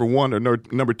the number 1 or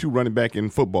number 2 running back in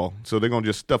football. So they're going to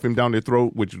just stuff him down their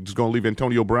throat, which is going to leave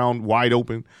Antonio Brown wide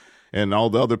open and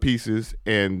all the other pieces.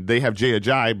 And they have Jay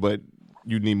Ajayi, but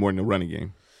you need more in the running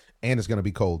game. And it's going to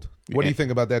be cold. What do you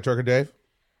think about that, Trucker Dave?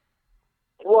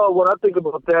 Well, what I think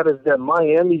about that is that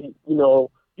Miami, you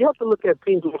have to look at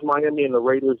teams like Miami and the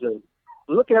Raiders and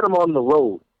look at them on the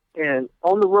road. And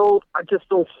on the road, I just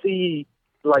don't see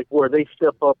like where they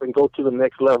step up and go to the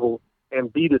next level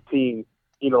and beat a team,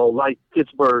 like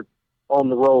Pittsburgh on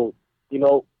the road.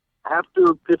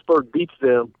 After Pittsburgh beats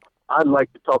them, I'd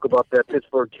like to talk about that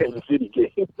Pittsburgh-Kansas City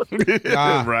game.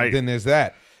 Right. Then there's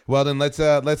that. Well, then let's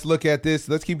look at this.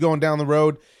 Let's keep going down the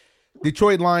road.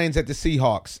 Detroit Lions at the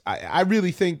Seahawks. I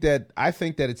really think that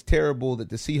it's terrible that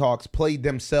the Seahawks played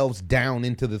themselves down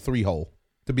into the 3-hole,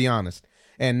 to be honest.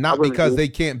 And not because they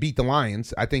can't beat the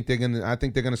Lions. I think they're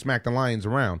gonna smack the Lions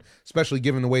around, especially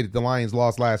given the way that the Lions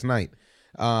lost last night.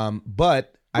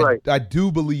 But I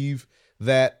do believe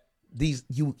that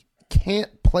you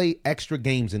can't play extra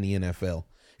games in the NFL.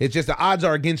 It's just the odds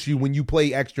are against you when you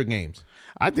play extra games.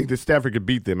 I think that Stafford could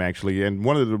beat them, actually. And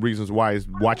one of the reasons why is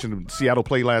watching Seattle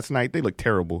play last night, they look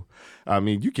terrible. I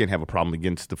mean, you can't have a problem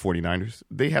against the 49ers.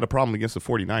 They had a problem against the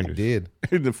 49ers. They did.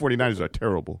 The 49ers are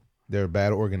terrible. They're a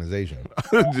bad organization.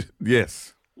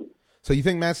 Yes. So you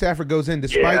think Matt Stafford goes in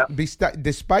despite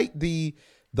the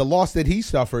loss that he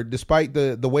suffered, despite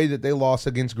the way that they lost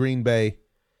against Green Bay?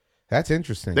 That's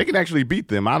interesting. They can actually beat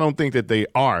them. I don't think that they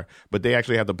are, but they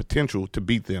actually have the potential to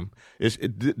beat them.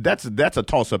 That's a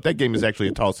toss-up. That game is actually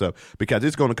a toss-up because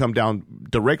it's going to come down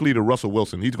directly to Russell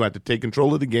Wilson. He's going to have to take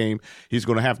control of the game. He's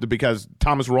going to have to, because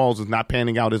Thomas Rawls is not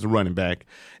panning out as a running back,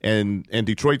 and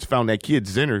Detroit's found that kid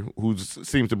Zinner who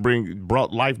seems to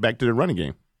brought life back to the running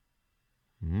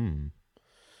game.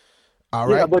 All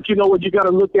right. Yeah, but you know what you got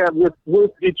to look at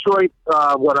with Detroit.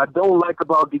 What I don't like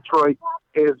about Detroit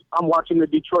is I'm watching the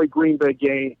Detroit-Green Bay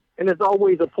game, and there's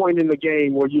always a point in the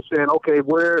game where you're saying, okay,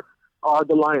 where are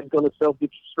the Lions going to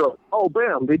self-destruct? Oh,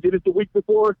 bam, they did it the week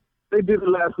before. They did it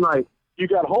last night. You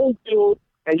got home field,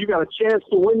 and you got a chance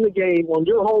to win the game on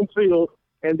your home field,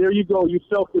 and there you go, you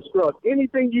self-destruct.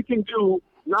 Anything you can do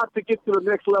not to get to the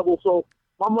next level. So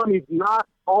my money's not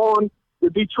on the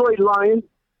Detroit Lions,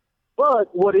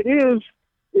 but what it is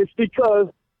because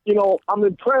I'm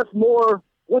impressed more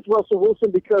with Russell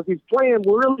Wilson because he's playing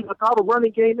really without a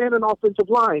running game and an offensive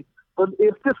line. But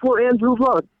if this were Andrew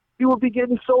Luck, he would be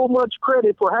getting so much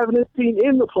credit for having his team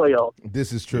in the playoffs.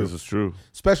 This is true. This is true.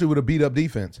 Especially with a beat-up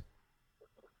defense.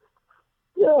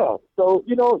 Yeah. So,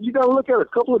 you got to look at a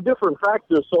couple of different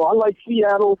factors. So I like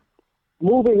Seattle.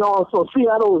 Moving on. So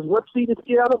Seattle is what seed is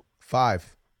Seattle?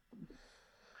 5.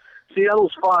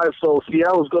 Seattle's 5. So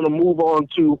Seattle's going to move on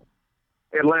to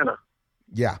Atlanta.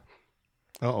 Yeah.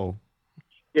 Uh-oh.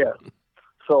 Yeah.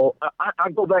 So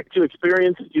I go back to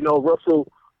experience. Russell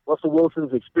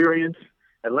Wilson's experience.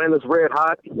 Atlanta's red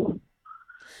hot.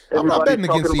 I'm not betting Everybody's against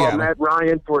talking about Seattle. Matt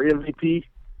Ryan for MVP.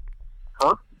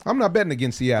 Huh? I'm not betting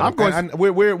against Seattle. I'm going.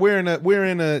 We're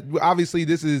in a. Obviously,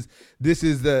 this is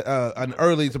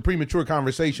it's a premature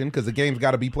conversation because the game's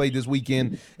got to be played this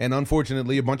weekend, and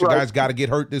unfortunately, a bunch of guys got to get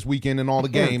hurt this weekend in all the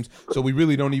games. So we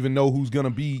really don't even know who's going to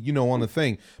be, on the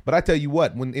thing. But I tell you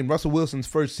what, when in Russell Wilson's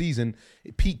first season,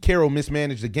 Pete Carroll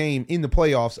mismanaged the game in the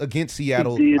playoffs against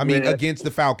Seattle. Against the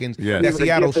Falcons. Yes. That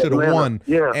Seattle should have won.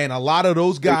 Yeah. And a lot of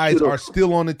those guys are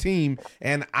still on the team,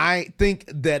 and I think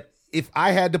that. If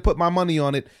I had to put my money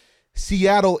on it,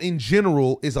 Seattle in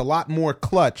general is a lot more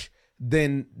clutch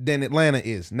than Atlanta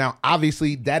is. Now,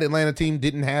 obviously, that Atlanta team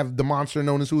didn't have the monster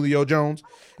known as Julio Jones.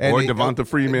 Or Devonta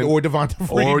Freeman. Or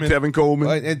Tevin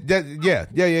Coleman.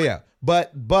 Yeah.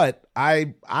 But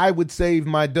I would save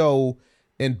my dough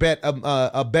and bet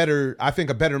a better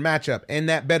matchup. And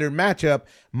that better matchup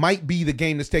might be the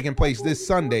game that's taking place this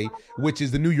Sunday, which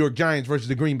is the New York Giants versus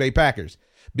the Green Bay Packers.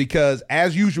 Because,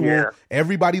 as usual,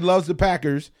 everybody loves the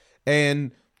Packers,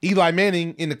 and Eli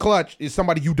Manning in the clutch is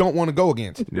somebody you don't want to go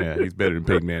against. Yeah, he's better than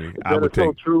Peyton Manning. I would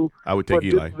take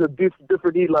Eli. This is a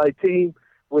different Eli team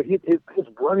where his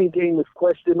running game is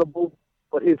questionable,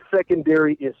 but his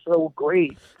secondary is so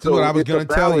great. That's what I was going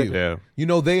to tell you.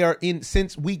 Yeah. They are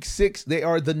since week 6, they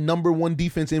are the number 1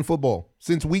 defense in football.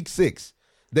 Since week 6.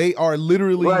 They are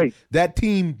literally that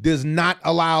team does not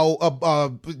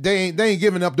allow they ain't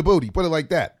giving up the booty. Put it like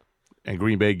that. And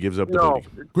Green Bay gives up the booty.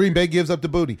 Green Bay gives up the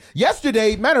booty.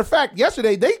 Matter of fact,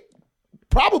 yesterday they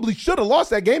probably should have lost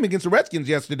that game against the Redskins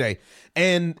yesterday.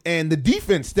 And the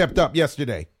defense stepped up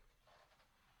yesterday.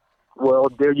 Well,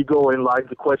 there you go, and lies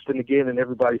the question again, and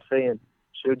everybody's saying,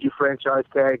 should you franchise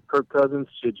tag Kirk Cousins?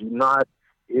 Should you not?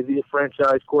 Is he a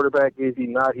franchise quarterback? Is he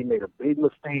not? He made a big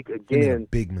mistake again.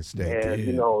 Big mistake.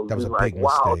 And, that was a big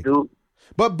wow, mistake. Dude.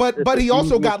 But he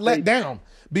also got let down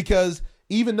because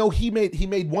even though he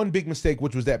made one big mistake,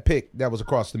 which was that pick that was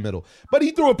across the middle. But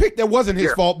he threw a pick that wasn't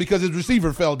his fault because his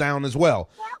receiver fell down as well.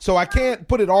 So I can't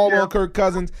put it all on Kirk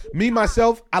Cousins. Me,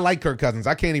 myself, I like Kirk Cousins.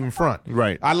 I can't even front.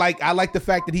 Right. I like the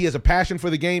fact that he has a passion for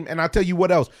the game. And I'll tell you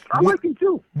what else. I like him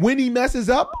too. When he messes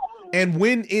up and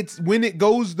when it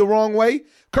goes the wrong way,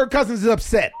 Kirk Cousins is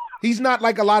upset. He's not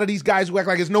like a lot of these guys who act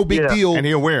like it's no big deal. And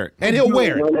he'll wear it.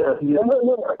 Yeah.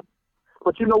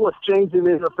 But you know what's changed in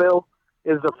the NFL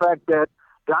is the fact that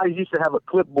guys used to have a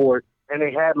clipboard and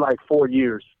they had like 4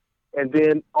 years. And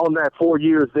then on that 4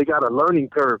 years, they got a learning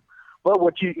curve. But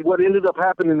what ended up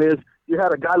happening is you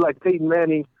had a guy like Peyton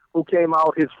Manning who came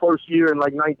out his first year in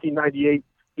like 1998.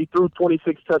 He threw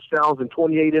 26 touchdowns and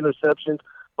 28 interceptions,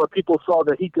 but people saw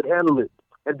that he could handle it.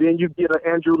 And then you get an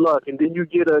Andrew Luck, and then you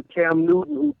get a Cam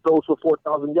Newton who throws for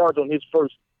 4,000 yards on his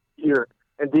first year,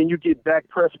 and then you get Dak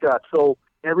Prescott. So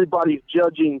everybody's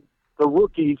judging the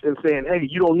rookies and saying, hey,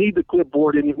 you don't need the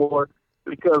clipboard anymore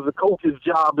because the coach's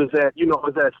job is at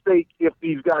stake if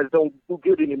these guys don't do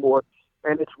good anymore.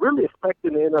 And it's really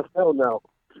affecting the NFL now.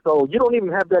 So you don't even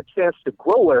have that chance to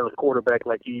grow as a quarterback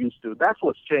like you used to. That's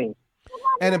what's changed.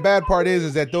 And the bad part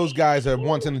is that those guys are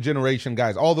once in a generation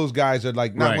guys. All those guys are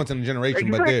like not once in a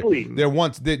generation, but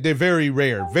they're very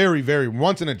rare, very, very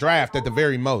once in a draft at the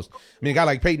very most. I mean, a guy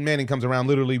like Peyton Manning comes around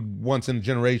literally once in a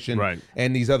generation,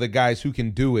 and these other guys who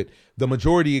can do it. The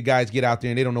majority of guys get out there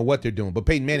and they don't know what they're doing. But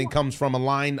Peyton Manning comes from a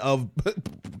line of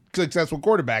successful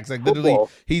quarterbacks. Like literally,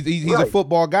 he's a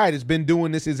football guy that's been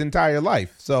doing this his entire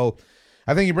life. So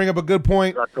I think you bring up a good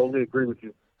point. I totally agree with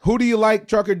you. Who do you like,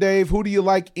 Trucker Dave? Who do you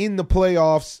like in the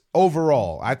playoffs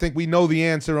overall? I think we know the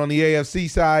answer on the AFC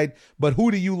side, but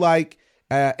who do you like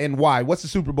and why? What's the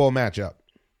Super Bowl matchup?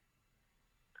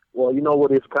 Well, you know what?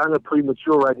 It's kind of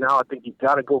premature right now. I think you've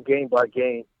got to go game by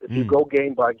game. If you go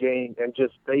game by game and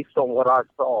just based on what I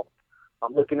saw,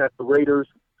 I'm looking at the Raiders.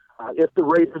 If the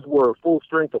Raiders were full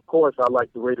strength, of course, I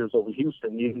like the Raiders over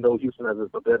Houston, even though Houston has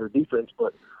a better defense.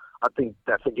 But I think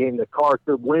that's a game that Carr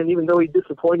could win, even though he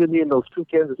disappointed me in those 2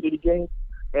 Kansas City games.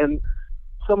 And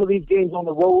some of these games on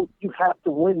the road, you have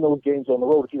to win those games on the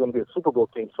road if you're going to be a Super Bowl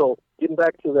team. So getting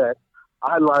back to that,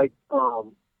 I like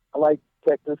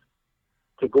Texas.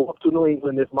 to go up to New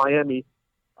England if Miami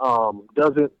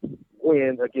doesn't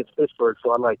win against Pittsburgh.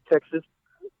 So I like Texas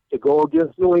to go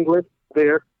against New England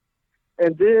there.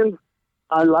 And then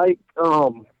I like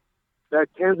that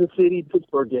Kansas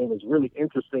City-Pittsburgh game is really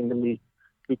interesting to me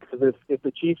because if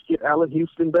the Chiefs get Allen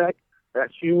Houston back,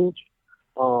 that's huge.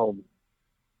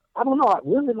 I don't know. I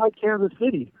really like Kansas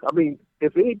City. I mean,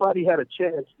 if anybody had a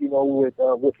chance,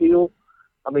 with Hill,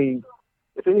 I mean,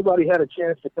 if anybody had a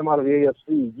chance to come out of the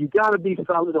AFC, you got to be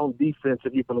solid on defense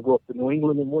if you're going to go up to New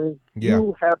England and win. Yeah.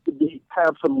 You have to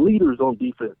have some leaders on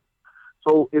defense.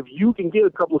 So if you can get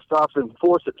a couple of stops and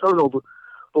force a turnover,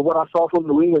 but what I saw from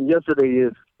New England yesterday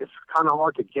is it's kind of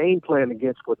hard to game plan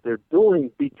against what they're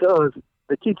doing because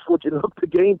they keep switching up the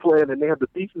game plan and they have the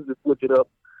pieces to switch it up.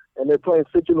 And they're playing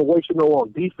situational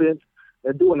on defense.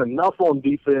 They're doing enough on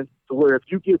defense to where if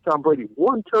you give Tom Brady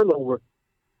one turnover,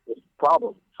 it's a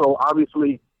problem. So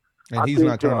obviously, and he's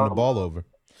not turning the ball over.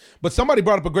 But somebody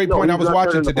brought up a great point I was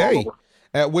watching today,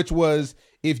 which was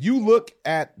if you look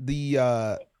at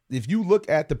the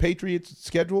Patriots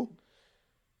schedule,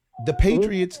 the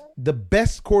Patriots, the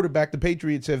best quarterback the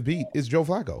Patriots have beat is Joe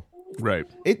Flacco. Right.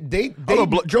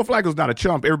 Joe Flacco's not a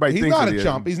chump. Everybody thinks not a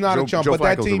chump. He's not a chump. But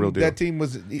that team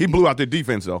was. He blew out their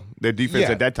defense though. Their defense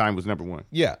at that time was number one.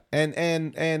 Yeah,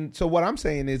 and so what I'm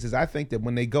saying is I think that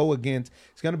when they go against,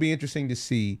 it's going to be interesting to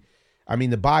see. I mean,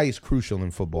 the bye is crucial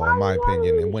in football, in my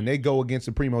opinion. And when they go against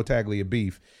the Primo Taglia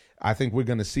beef, I think we're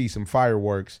going to see some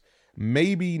fireworks.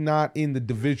 Maybe not in the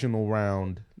divisional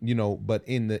round, but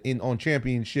on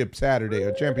Championship Saturday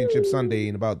or Championship Sunday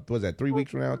in about 3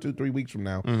 weeks from now, 3 weeks from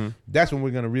now. Mm-hmm. That's when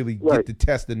we're going to really get to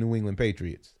test the New England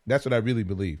Patriots. That's what I really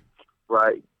believe.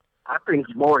 Right. I think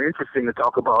it's more interesting to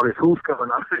talk about is who's coming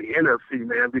out of the NFC,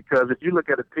 man. Because if you look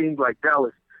at a team like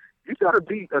Dallas, you got to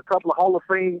beat a couple of Hall of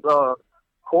Fame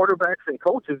quarterbacks and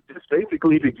coaches just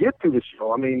basically to get to the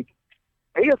show. I mean,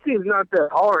 AFC is not that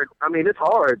hard. I mean, it's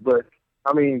hard, but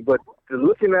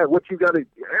looking at what you got to,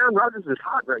 Aaron Rodgers is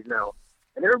hot right now.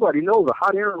 And everybody knows a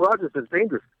hot Aaron Rodgers is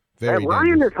dangerous. Matt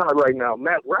Ryan is hot right now.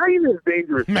 Matt Ryan is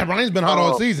dangerous. Matt Ryan's been hot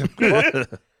all season.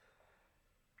 But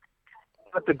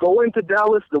to go into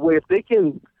Dallas the way if they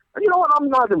can, you know what, I'm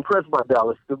not impressed by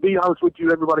Dallas. To be honest with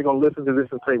you, everybody going to listen to this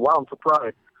and say, wow, I'm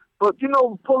surprised. But,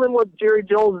 pulling what Jerry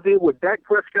Jones did with Dak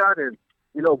Prescott and,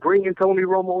 bringing Tony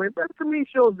Romo in, that to me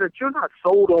shows that you're not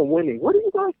sold on winning. What are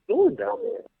you guys doing down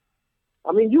there?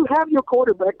 I mean, you have your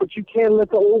quarterback, but you can't let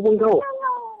the old one go.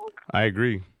 I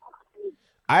agree.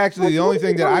 The only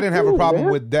thing that I didn't have a problem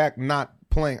with Dak not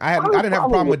playing, I didn't have a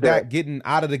problem with Dak getting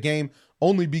out of the game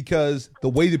only because the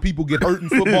way that people get hurt in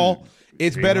football,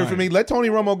 it's better for me. Let Tony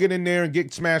Romo get in there and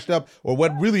get smashed up, or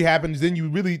what really happens, then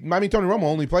Tony Romo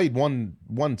only played one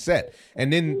set,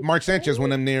 and then Mark Sanchez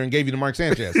went in there and gave you to Mark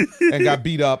Sanchez and got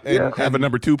beat up. And, have a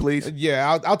number 2, please.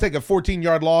 Yeah, I'll take a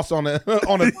 14-yard loss on a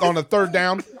third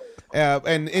down.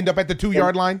 And end up at the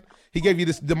 2-yard line. He gave you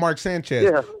the Mark Sanchez.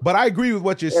 Yeah. But I agree with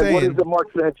what you're saying. What is the Mark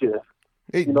Sanchez?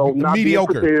 Not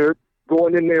mediocre. Being prepared,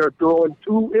 going in there, throwing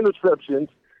 2 interceptions.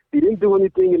 He didn't do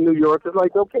anything in New York. It's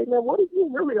like, okay, man, what is he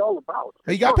really all about?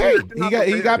 He got paid.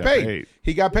 He got paid.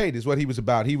 He got paid is what he was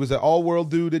about. He was an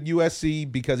all-world dude at USC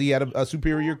because he had a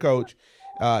superior coach.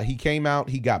 He came out.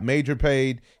 He got major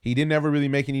paid. He didn't ever really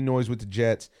make any noise with the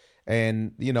Jets.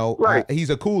 And he's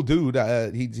a cool dude.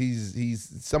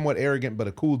 He's somewhat arrogant, but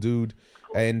a cool dude.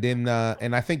 And then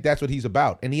and I think that's what he's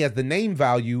about. And he has the name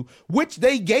value, which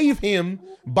they gave him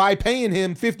by paying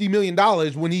him $50 million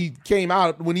when he came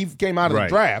out of the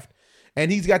draft.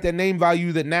 And he's got that name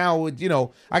value that now,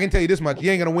 I can tell you this much: you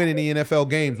ain't gonna win any NFL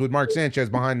games with Mark Sanchez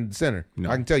behind the center.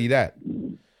 No. I can tell you that.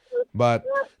 But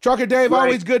Trucker Dave,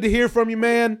 always good to hear from you,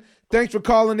 man. Thanks for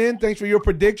calling in. Thanks for your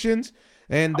predictions.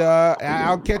 And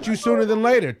I'll catch you sooner than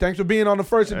later. Thanks for being on the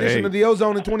first edition of the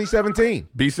Ozone in 2017.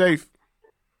 Be safe.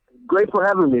 Great for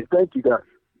having me. Thank you, guys.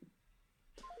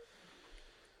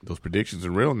 Those predictions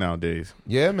are real nowadays.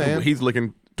 Yeah, man. He's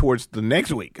looking towards the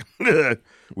next week.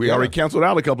 We already canceled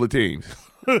out a couple of teams.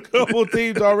 A couple of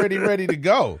teams already ready to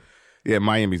go. Yeah,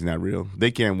 Miami's not real.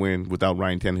 They can't win without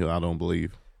Ryan Tannehill, I don't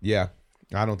believe. Yeah,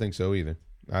 I don't think so either.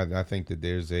 I think that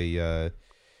there's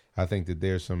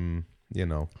some,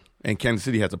 And Kansas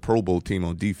City has a Pro Bowl team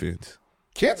on defense.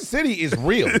 Kansas City is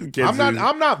real.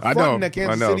 I'm not fronting that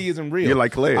Kansas City isn't real. You're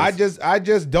like Calais. I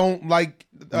just don't like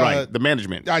the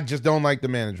management. I just don't like the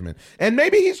management. And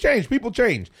maybe he's changed. People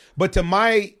change. But to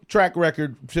my track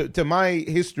record, to my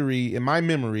history and my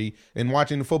memory in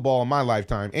watching the football in my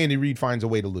lifetime, Andy Reid finds a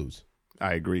way to lose.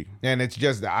 I agree. And it's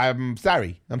just I'm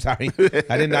sorry. I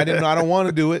don't want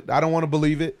to do it. I don't want to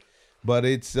believe it. But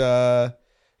it's it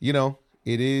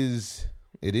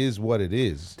is what it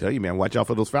is. Tell you, man, watch out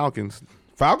for those Falcons.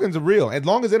 Falcons are real. As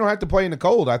long as they don't have to play in the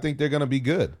cold, I think they're going to be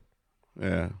good.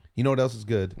 Yeah. You know what else is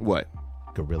good? What?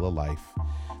 Gorilla Life.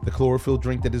 The chlorophyll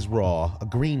drink that is raw, a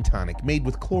green tonic made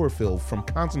with chlorophyll from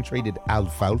concentrated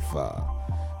alfalfa.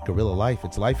 Gorilla Life,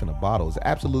 it's life in a bottle. It's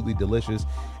absolutely delicious.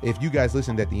 If you guys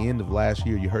listened at the end of last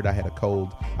year, you heard I had a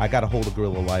cold. I got a hold of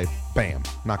Gorilla Life. Bam,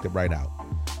 knocked it right out.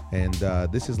 And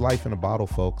this is life in a bottle,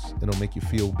 folks. It'll make you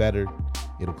feel better.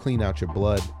 It'll clean out your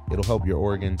blood. It'll help your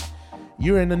organs.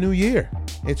 You're in a new year.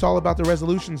 It's all about the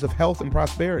resolutions of health and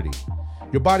prosperity.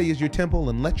 Your body is your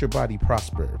temple, and let your body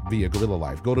prosper via Gorilla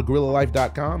Life. Go to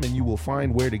GorillaLife.com and you will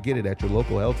find where to get it at your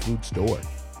local health food store.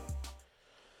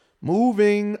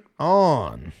 Moving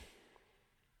on.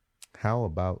 How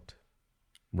about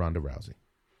Ronda Rousey?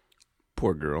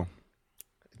 Poor girl.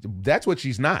 That's what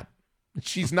she's not.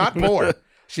 She's not poor.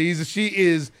 She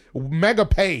is mega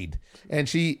paid.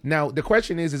 And now the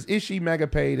question is she mega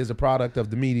paid as a product of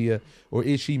the media, or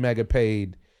is she mega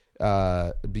paid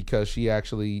because she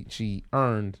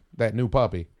earned that new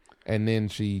puppy, and then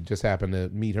she just happened to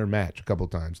meet her match a couple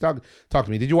of times? Talk to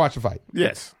me. Did you watch the fight?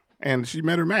 Yes. And she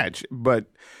met her match, but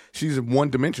she's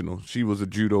one-dimensional. She was a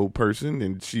judo person,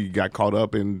 and she got caught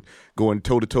up in going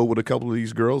toe-to-toe with a couple of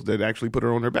these girls that actually put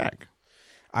her on her back.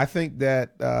 I think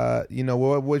that,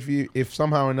 if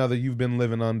somehow or another you've been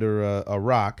living under a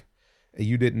rock,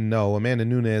 you didn't know, Amanda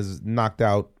Nunes knocked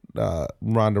out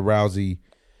Ronda Rousey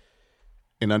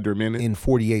in under a minute, in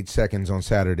 48 seconds on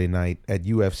Saturday night at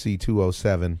UFC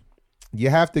 207. You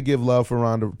have to give love to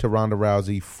Ronda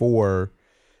Rousey for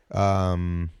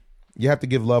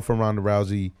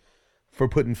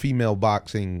putting female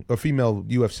boxing or female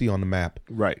UFC on the map.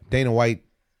 Right. Dana White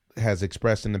has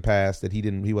expressed in the past that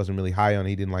he wasn't really high on it.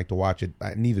 He didn't like to watch it.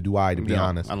 Neither do I, to be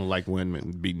honest. I don't like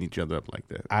women beating each other up like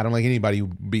that. I don't like anybody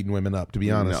beating women up, to be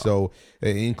honest. No. So,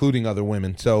 including other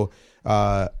women. So,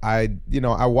 I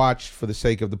watched for the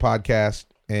sake of the podcast,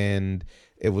 and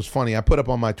it was funny. I put up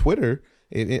on my Twitter.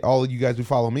 All of you guys who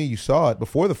follow me, you saw it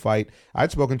before the fight.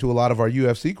 I'd spoken to a lot of our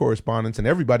UFC correspondents, and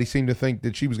everybody seemed to think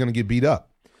that she was going to get beat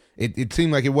up. It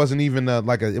seemed like it wasn't even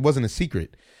it wasn't a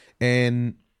secret,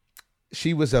 and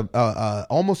she was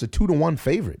almost a 2-1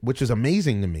 favorite, which is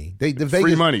amazing to me.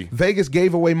 Free money. Vegas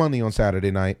gave away money on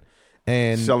Saturday night,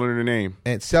 and selling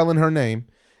her name,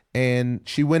 and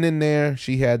she went in there.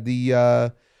 She had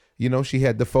the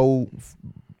faux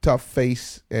tough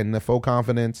face and the faux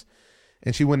confidence.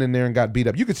 And she went in there and got beat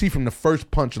up. You could see from the first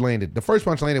punch landed. The first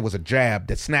punch landed was a jab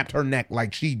that snapped her neck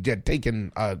like she had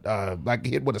taken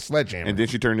hit with a sledgehammer. And then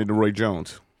she turned into Roy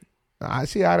Jones. I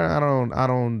see. I don't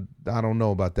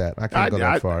know about that. I can't go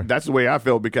that far. That's the way I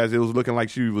felt, because it was looking like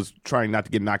she was trying not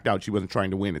to get knocked out. She wasn't trying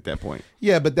to win at that point.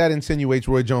 Yeah, but that insinuates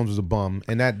Roy Jones was a bum,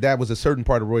 and that was a certain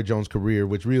part of Roy Jones' career,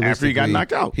 which realistically after he got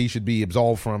knocked out, he should be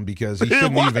absolved from, because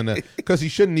he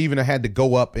shouldn't even have had to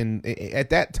go up at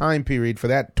that time period, for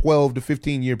that 12 to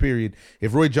 15 year period.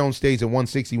 If Roy Jones stays at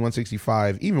 160,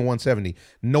 165, even 170,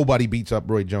 nobody beats up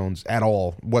Roy Jones at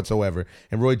all whatsoever.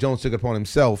 And Roy Jones took it upon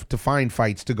himself to find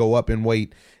fights to go up in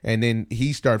weight, and then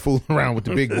he started fooling around with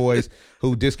the big boys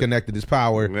who disconnected his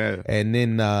power. Yeah. And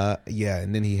then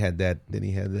he had that.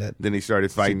 Then he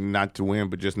started fighting not to win,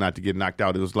 but just not to get knocked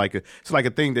out. It was like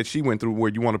a thing that she went through,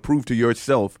 where you want to prove to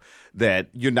yourself that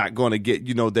you're not going to get,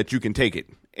 that you can take it.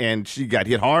 And she got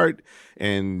hit hard,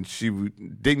 and she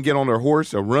didn't get on her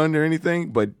horse or run or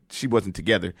anything, but she wasn't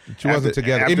together.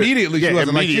 Immediately, she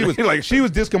wasn't. She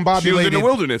was discombobulated. She was in the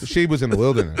wilderness. She was in the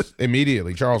wilderness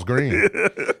immediately. Charles Green.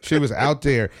 She was out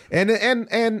there, and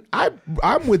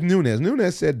I'm with Nunes.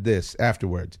 Nunes said this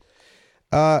afterwards.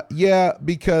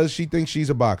 Because she thinks she's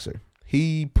a boxer.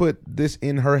 He put this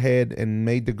in her head and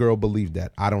made the girl believe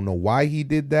that. I don't know why he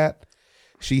did that.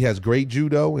 She has great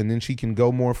judo, and then she can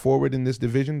go more forward in this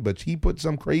division, but he put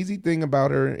some crazy thing about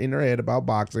her in her head about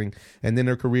boxing, and then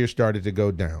her career started to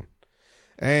go down.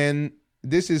 And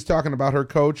this is talking about her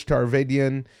coach,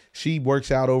 Tarvedian. She works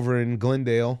out over in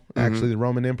Glendale. Mm-hmm. Actually, the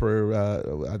Roman Emperor,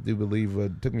 I do believe,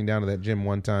 took me down to that gym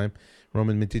one time,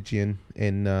 Roman Mitichian.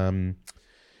 And,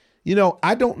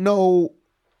 I don't know,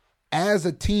 as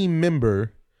a team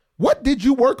member, what did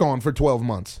you work on for 12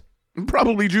 months?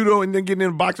 Probably judo, and then getting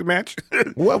in a boxing match.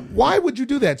 Well, why would you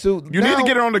do that? So you need to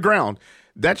get her on the ground.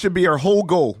 That should be her whole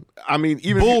goal. I mean,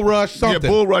 even bull rush, something. Yeah,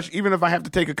 bull rush. Even if I have to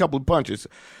take a couple of punches.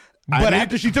 But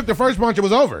after she took the first punch, it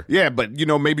was over. Yeah, but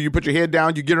maybe you put your head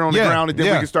down, you get her on the ground, and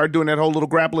then we can start doing that whole little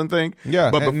grappling thing. Yeah,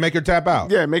 but make her tap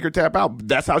out. Yeah, make her tap out.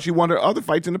 That's how she won her other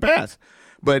fights in the past.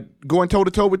 But going toe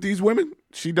to toe with these women,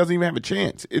 she doesn't even have a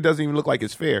chance. It doesn't even look like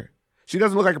it's fair. She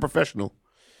doesn't look like a professional.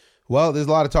 Well, there's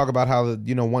a lot of talk about how,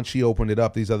 once she opened it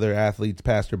up, these other athletes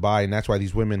passed her by, and that's why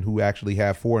these women who actually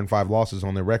have 4 and 5 losses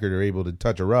on their record are able to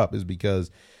touch her up, is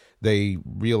because they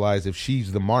realize if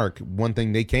she's the mark, one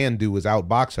thing they can do is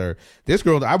outbox her. This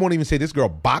girl, I won't even say this girl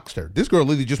boxed her. This girl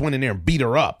literally just went in there and beat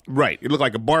her up. Right. It looked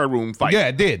like a barroom fight. Yeah,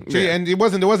 it did. And there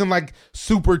wasn't like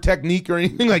super technique or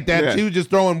anything like that. Yeah. She was just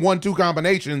throwing 1-2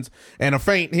 combinations and a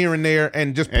feint here and there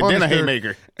and just punished then a her.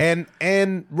 haymaker.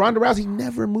 And Ronda Rousey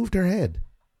never moved her head.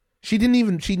 She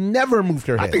never moved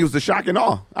her head. I think it was the shock and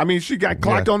awe. I mean, she got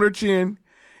clocked on her chin,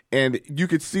 and you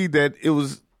could see that it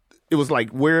was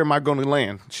like, where am I going to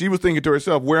land? She was thinking to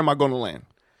herself, where am I going to land?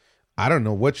 I don't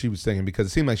know what she was thinking because it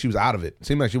seemed like she was out of it. It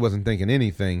seemed like she wasn't thinking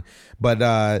anything. But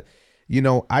I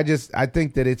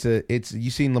think that it's you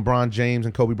seen LeBron James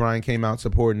and Kobe Bryant came out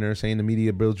supporting her, saying the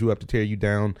media builds you up to tear you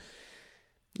down.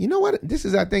 You know what? This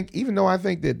is, I think, even though I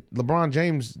think that LeBron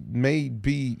James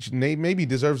maybe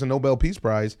deserves a Nobel Peace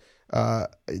Prize,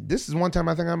 this is one time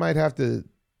I think I might have to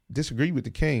disagree with the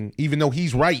king, even though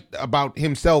he's right about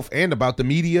himself and about the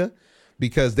media,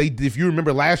 because if you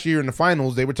remember last year in the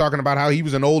finals, they were talking about how he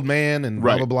was an old man and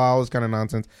blah, blah, blah, all this kind of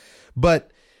nonsense.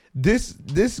 But this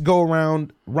go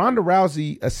around, Ronda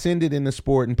Rousey ascended in the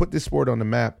sport and put this sport on the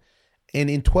map. And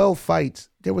in 12 fights,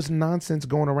 there was nonsense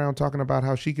going around talking about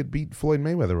how she could beat Floyd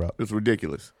Mayweather up. It's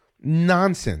ridiculous.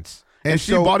 Nonsense. And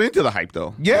she bought into the hype,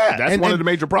 though. Yeah. That's one of the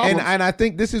major problems. And I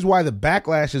think this is why the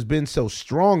backlash has been so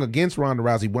strong against Ronda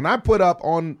Rousey. When I put up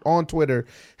on Twitter,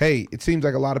 hey, it seems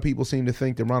like a lot of people seem to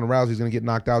think that Ronda Rousey is going to get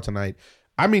knocked out tonight.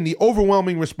 I mean, the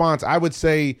overwhelming response, I would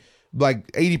say like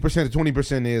 80% to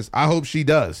 20% is, I hope she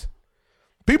does.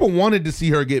 People wanted to see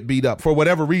her get beat up for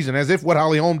whatever reason, as if what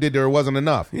Holly Holm did to her wasn't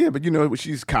enough. Yeah, but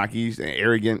she's cocky and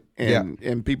arrogant,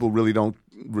 and people really don't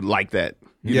like that.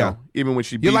 You know, even when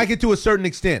she beat, you like it to a certain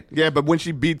extent. Yeah, but when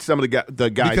she beat some of the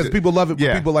guys, because people love it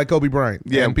with people like Kobe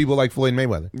Bryant, and people like Floyd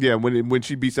Mayweather. Yeah, when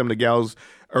she beat some of the gals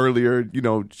earlier,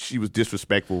 she was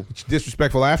disrespectful.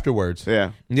 Disrespectful afterwards.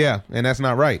 Yeah, and that's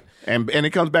not right. And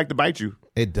it comes back to bite you.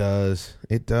 It does.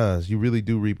 It does. You really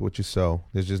do reap what you sow.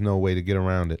 There's just no way to get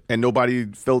around it. And nobody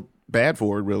felt bad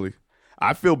for it, really.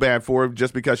 I feel bad for her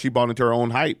just because she bought into her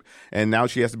own hype, and now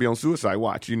she has to be on suicide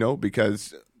watch,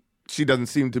 because she doesn't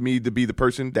seem to me to be the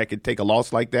person that could take a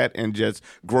loss like that and just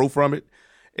grow from it.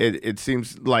 It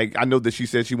seems like, I know that she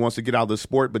said she wants to get out of the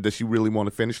sport, but does she really want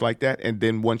to finish like that? And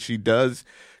then once she does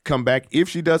come back, if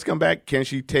she does come back, can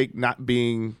she take not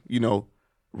being,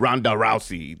 Ronda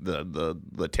Rousey,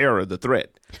 the terror, the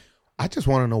threat? I just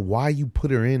want to know why you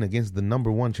put her in against the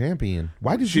number 1 champion.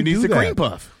 Why did she you do that? She needs a cream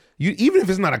puff. Even if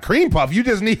it's not a cream puff, you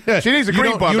just need. She needs a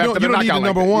cream puff. You don't need the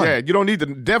number 1. Yeah, you don't need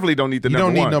definitely don't need the number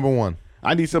 1. You don't need number 1.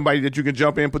 I need somebody that you can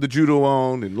jump in, put the judo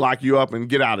on, and lock you up and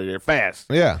get out of there fast.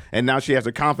 Yeah. And now she has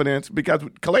her confidence, because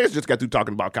Calais just got through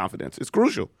talking about confidence. It's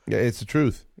crucial. Yeah, it's the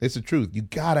truth. It's the truth. You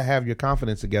got to have your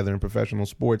confidence together in professional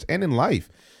sports and in life.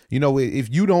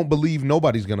 If you don't believe,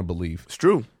 nobody's going to believe. It's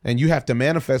true. And you have to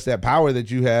manifest that power that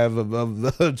you have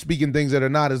of speaking things that are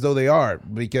not as though they are,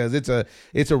 because it's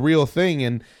a real thing.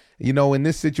 And in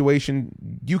this situation,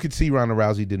 you could see Ronda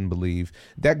Rousey didn't believe.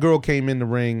 That girl came in the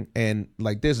ring, and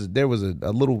there was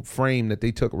a little frame that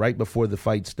they took right before the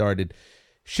fight started.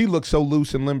 She looked so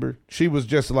loose and limber. She was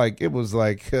just like,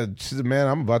 she said, man,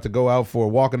 I'm about to go out for a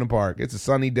walk in the park. It's a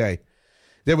sunny day.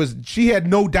 She had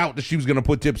no doubt that she was going to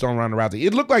put tips on Ronda Rousey.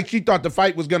 It looked like she thought the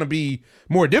fight was going to be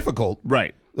more difficult.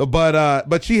 Right.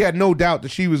 But she had no doubt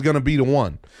that she was going to be the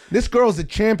one. This girl's a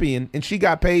champion, and she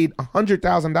got paid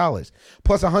 $100,000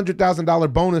 plus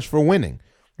 $100,000 bonus for winning.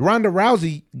 Ronda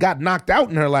Rousey got knocked out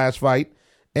in her last fight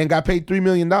and got paid $3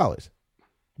 million.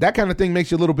 That kind of thing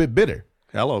makes you a little bit bitter.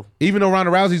 Hello. Even though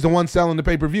Ronda Rousey's the one selling the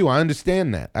pay-per-view, I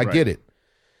understand that. I get it.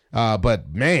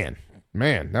 But man,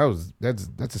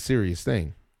 that's a serious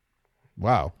thing.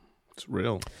 Wow. It's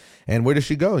real. And where does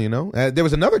she go, There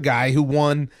was another guy who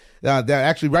won that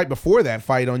actually right before that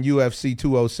fight on UFC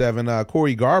 207,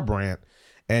 Corey Garbrandt.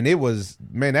 And it was,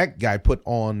 man, that guy put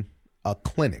on a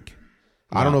clinic.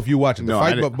 I don't know if you watched it.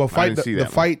 I didn't see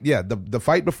that. The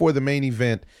fight before the main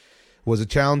event was a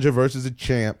challenger versus a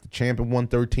champ. The champ had won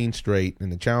 13 straight,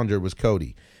 and the challenger was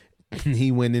Cody.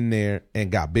 He went in there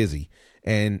and got busy.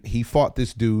 And he fought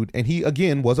this dude, and he,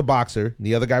 again, was a boxer.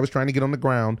 The other guy was trying to get on the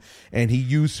ground, and he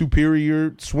used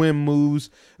superior swim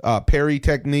moves, parry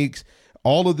techniques,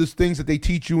 all of these things that they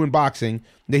teach you in boxing,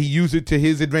 that he used it to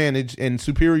his advantage, and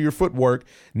superior footwork,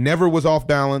 never was off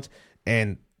balance,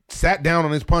 and sat down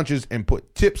on his punches and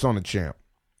put tips on the champ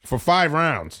for 5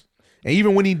 rounds. And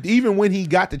even when he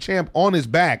got the champ on his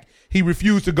back, he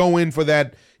refused to go in for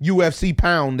that UFC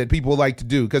pound that people like to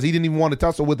do, because he didn't even want to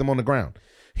tussle with him on the ground.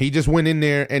 He just went in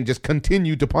there and just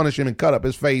continued to punish him and cut up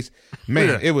his face.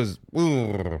 Man, it was,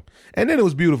 ugh. And then it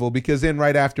was beautiful because then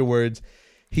right afterwards,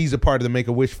 he's a part of the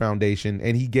Make-A-Wish Foundation,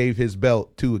 and he gave his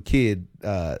belt to a kid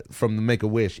from the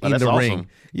Make-A-Wish in the ring. Awesome.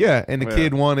 Yeah, and the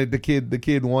kid wanted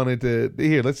to.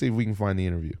 Here, let's see if we can find the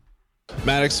interview.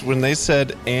 Maddox, when they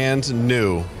said "and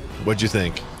knew," what'd you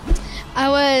think? I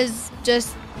was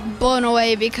just blown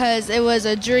away because it was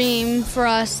a dream for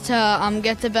us to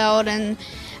get the belt, and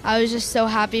I was just so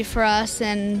happy for us,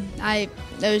 and it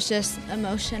was just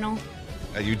emotional.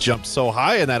 You jumped so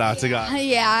high in that octagon.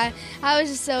 Yeah, I was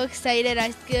just so excited.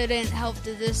 I couldn't help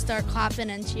to just start clapping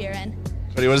and cheering.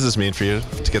 Buddy, what does this mean for you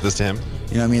to get this to him?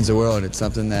 You know, it means the world. It's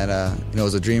something that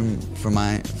was a dream for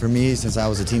me since I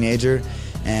was a teenager,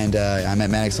 and I met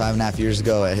Maddox 5.5 years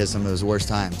ago at some of his worst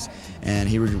times, and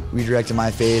he redirected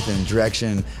my faith and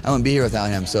direction. I wouldn't be here without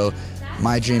him. So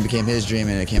my dream became his dream,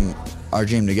 and it became our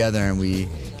dream together. And we,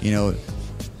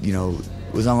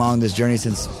 was along this journey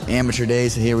since amateur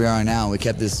days, and here we are now. We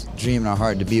kept this dream in our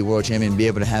heart to be a world champion, be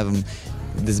able to have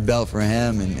this belt for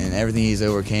him and everything he's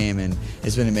overcame, and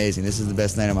it's been amazing. This is the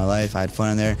best night of my life. I had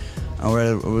fun in there. I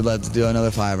would love to do another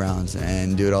 5 rounds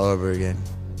and do it all over again.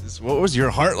 What was your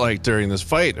heart like during this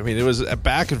fight? I mean, it was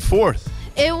back and forth.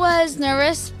 It was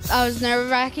nervous. I was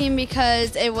nerve-wracking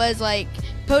because it was like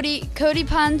Cody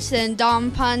punched and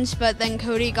Dom punched, but then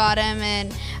Cody got him,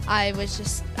 and I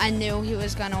knew he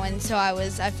was going to win, so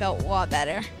I felt a lot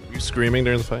better. Were you screaming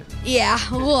during the fight? Yeah,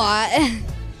 a lot.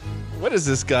 What does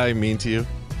this guy mean to you?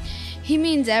 He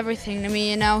means everything to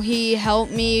me, He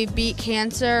helped me beat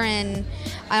cancer, and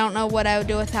I don't know what I would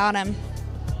do without him.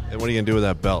 And what are you going to do with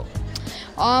that belt?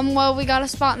 Well, we got a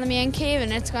spot in the man cave,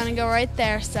 and it's going to go right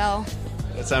there, so.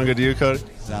 That sound good to you, Cody?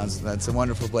 That's a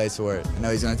wonderful place for it. I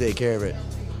know he's going to take care of it.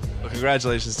 Well,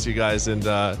 congratulations to you guys, and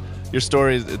your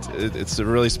story, it's a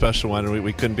really special one, and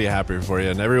we couldn't be happier for you.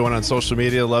 And everyone on social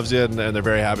media loves you, and they're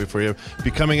very happy for you.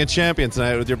 Becoming a champion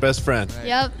tonight with your best friend.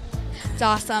 Yep. It's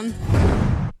awesome.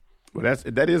 Well,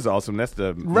 that is awesome. That's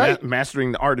the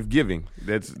mastering the art of giving.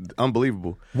 That's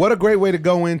unbelievable. What a great way to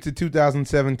go into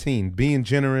 2017, being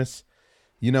generous.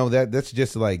 That's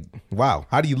just like, wow.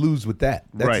 How do you lose with that?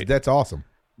 That's awesome.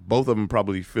 Both of them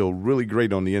probably feel really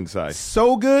great on the inside.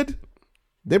 So good.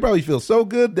 They probably feel so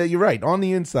good that you're right, on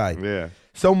the inside. Yeah.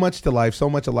 So much to life. So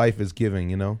much of life is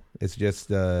giving, It's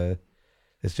just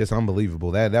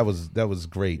unbelievable. That was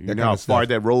great. You know how far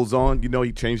that rolls on?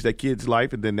 He changed that kid's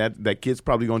life, and then that kid's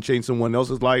probably going to change someone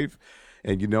else's life.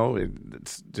 And,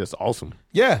 it's just awesome.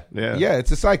 Yeah.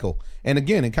 It's a cycle. And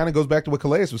again, it kind of goes back to what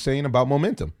Calais was saying about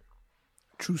momentum.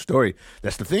 True story.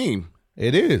 That's the theme.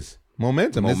 It is.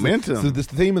 Momentum. Momentum. This is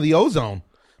the theme of the ozone.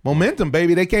 Momentum,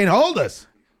 baby. They can't hold us.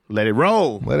 Let it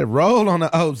roll. Let it roll on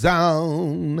the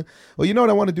ozone. Well, you know what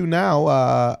I want to do now?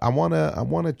 I want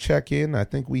to check in. I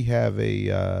think we have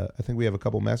a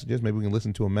couple messages. Maybe we can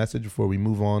listen to a message before we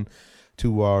move on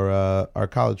to our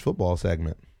college football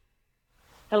segment.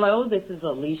 Hello, this is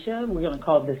Alicia. We're going to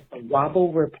call this the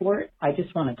Wobble Report. I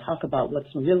just want to talk about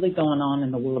what's really going on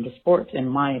in the world of sports, in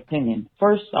my opinion.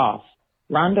 First off,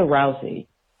 Ronda Rousey.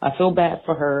 I feel bad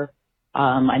for her.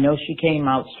 I know she came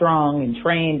out strong and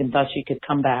trained and thought she could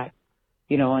come back,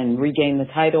 and regain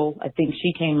the title. I think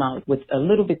she came out with a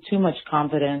little bit too much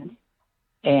confidence,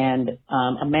 and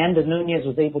Amanda Nunes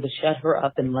was able to shut her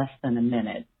up in less than a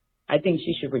minute. I think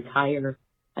she should retire.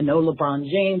 I know LeBron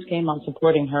James came out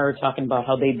supporting her, talking about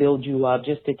how they build you up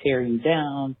just to tear you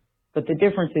down. But the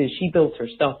difference is she built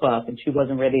herself up, and she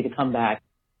wasn't ready to come back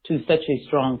to such a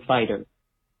strong fighter.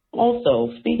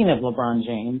 Also, speaking of LeBron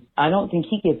James, I don't think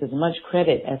he gets as much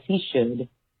credit as he should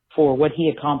for what he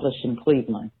accomplished in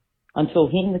Cleveland. Until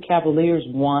he and the Cavaliers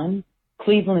won,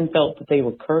 Cleveland felt that they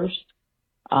were cursed.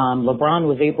 LeBron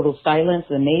was able to silence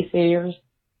the naysayers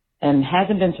and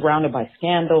hasn't been surrounded by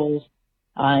scandals,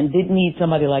 and didn't need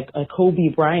somebody like a Kobe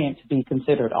Bryant to be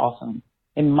considered awesome.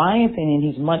 In my opinion,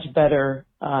 he's much better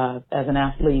as an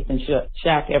athlete than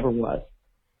Shaq ever was.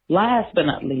 Last but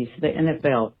not least, the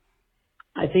NFL.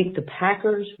 I think the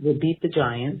Packers will beat the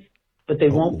Giants, but they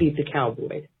won't beat the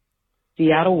Cowboys.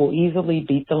 Seattle will easily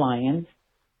beat the Lions.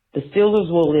 The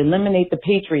Steelers will eliminate the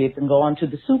Patriots and go on to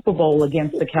the Super Bowl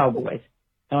against the Cowboys.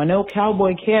 Now, I know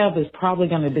Cowboy Kev is probably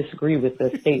going to disagree with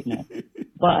this statement,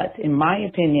 but in my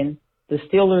opinion, the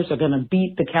Steelers are going to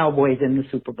beat the Cowboys in the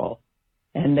Super Bowl.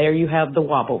 And there you have the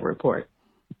Wobble Report.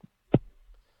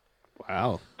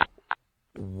 Wow.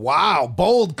 Wow,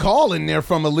 bold call in there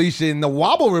from Alicia in the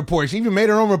Wobble Report. She even made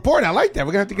her own report. I like that.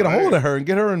 We're going to have to get a hold of her and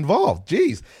get her involved.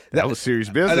 Jeez. That was serious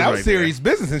business. That was serious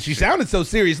business, and she sounded so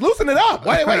serious. Loosen it up.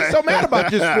 Why are you so mad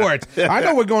about your sports? I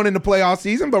know we're going into playoff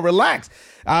season, but relax.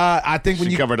 I think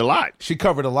when she covered a lot. She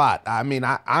covered a lot. I mean,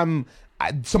 I'm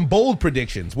some bold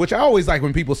predictions, which I always like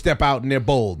when people step out and they're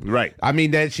bold. Right. I mean,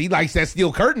 that she likes that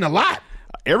steel curtain a lot.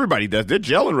 Everybody does. They're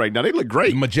gelling right now. They look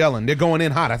great. Magellan, they're going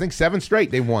in hot. I think 7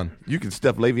 straight they won. You can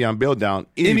stuff Le'Veon Bell down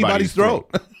anybody's throat.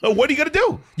 What are you going to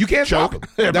do? You can't choke him.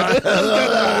 Come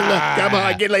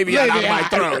on, get Le'Veon out of my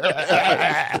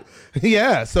throat.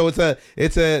 Yeah, so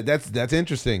that's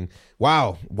interesting.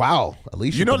 Wow,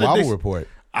 Alicia, the Wobble Report.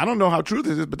 I don't know how true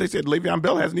this is, but they said Le'Veon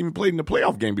Bell hasn't even played in a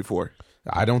playoff game before.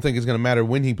 I don't think it's going to matter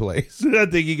when he plays. I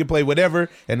think he can play whatever,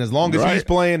 and as long as he's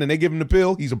playing and they give him the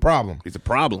pill, he's a problem. He's a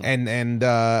problem. And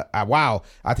wow,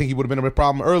 I think he would have been a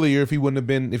problem earlier if he would have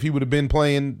been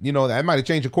playing. You know, that might have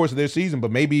changed the course of their season,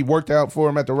 but maybe it worked out for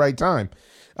him at the right time.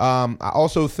 I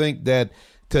also think that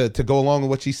to go along with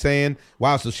what she's saying,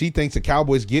 wow, so she thinks the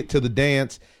Cowboys get to the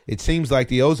dance. It seems like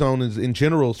the Ozone is in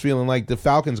general is feeling like the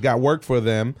Falcons got work for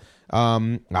them.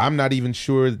 I'm not even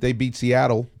sure that they beat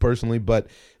Seattle personally, but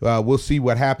we'll see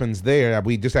what happens there.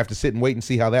 We just have to sit and wait and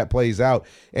see how that plays out.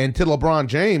 And to LeBron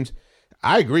James,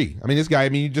 I agree. I mean, this guy. I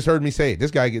mean, you just heard me say it. This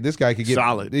guy could get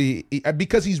solid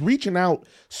because he's reaching out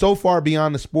so far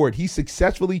beyond the sport. He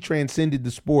successfully transcended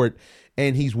the sport,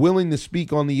 and he's willing to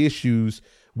speak on the issues,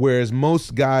 whereas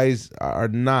most guys are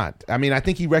not. I mean, I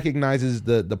think he recognizes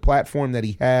the platform that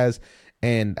he has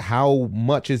and how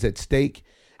much is at stake.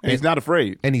 And he's not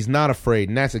afraid. And he's not afraid,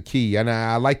 and that's a key. And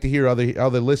I like to hear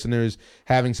other listeners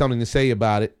having something to say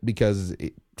about it, because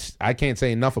I can't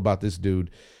say enough about this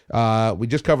dude. We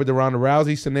just covered the Ronda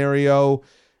Rousey scenario.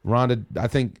 Ronda, I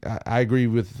think I agree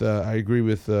with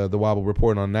the Wobble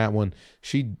Report on that one.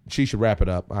 She should wrap it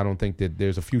up. I don't think that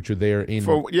there's a future there in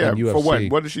UFC. For what?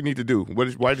 What does she need to do?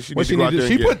 Why does she need to go out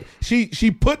there and she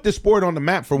put the sport on the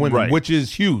map for women, which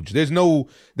is huge. That's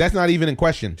not even in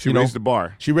question. She raised the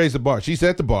bar. She raised the bar. She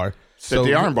set the bar. Set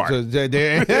the arm bar.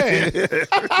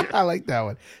 I like that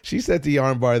one. She set the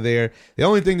arm bar there. The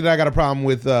only thing that I got a problem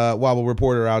with Wobble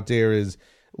Reporter out there is,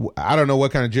 I don't know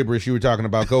what kind of gibberish you were talking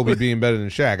about Kobe being better than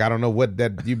Shaq. I don't know what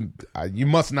that you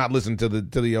must not listen to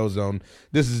the Ozone.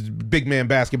 This is big man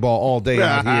basketball all day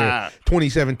out here.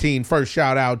 2017 first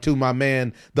shout out to my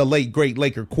man, the late great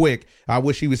Laker Quick. I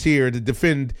wish he was here to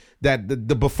defend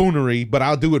the buffoonery, but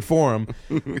I'll do it for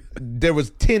him. There was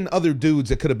 10 other dudes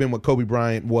that could have been what Kobe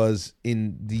Bryant was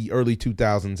in the early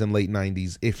 2000s and late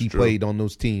 90s if he played on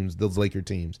those teams, those Laker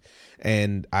teams.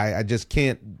 And I just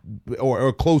can't,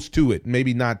 or close to it,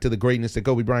 maybe not to the greatness that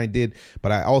Kobe Bryant did,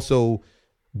 but I also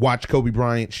watched Kobe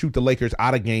Bryant shoot the Lakers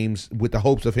out of games with the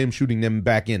hopes of him shooting them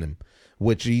back in him,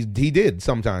 which he did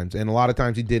sometimes, and a lot of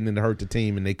times he didn't, and it hurt the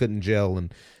team, and they couldn't gel,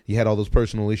 and he had all those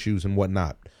personal issues and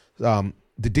whatnot.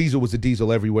 The Diesel was the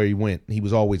Diesel everywhere he went. He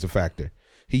was always a factor.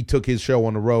 He took his show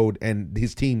on the road, and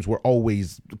his teams were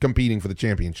always competing for the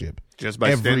championship. Just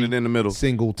by standing in the middle.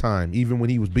 Single time. Even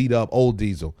when he was beat up, old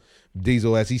Diesel.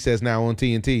 Diesel, as he says now on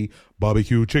TNT,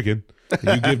 barbecue chicken. If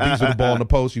you give Diesel the ball in the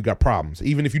post, you got problems.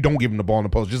 Even if you don't give him the ball in the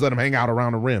post, just let him hang out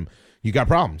around the rim. You got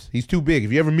problems. He's too big.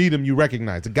 If you ever meet him, you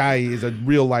recognize the guy is a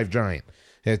real life giant.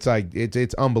 It's like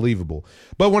it's unbelievable.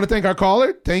 But I want to thank our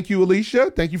caller. Thank you,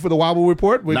 Alicia. Thank you for the Wobble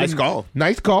Report. Nice call.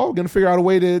 Nice call. We're gonna figure out a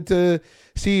way to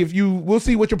see if we'll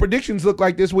see what your predictions look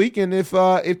like this week, and if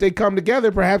they come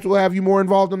together, perhaps we'll have you more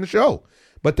involved in the show.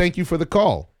 But thank you for the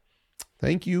call.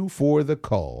 Thank you for the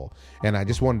call. And I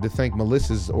just wanted to thank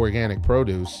Melissa's Organic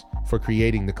Produce for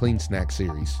creating the Clean Snack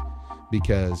series,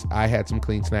 because I had some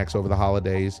clean snacks over the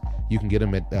holidays. You can get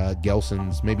them at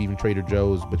Gelson's, maybe even Trader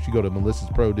Joe's, but if you go to Melissa's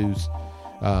Produce,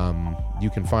 you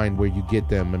can find where you get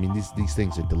them. I mean, these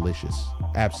things are delicious.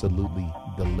 Absolutely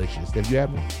delicious. Have you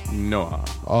had one? No.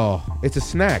 Oh, it's a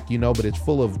snack, but it's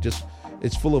full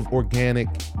of organic,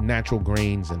 natural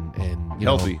grains and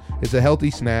healthy. It's a healthy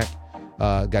snack.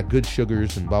 Got good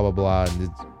sugars and blah, blah, blah. And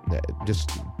it's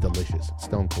just delicious.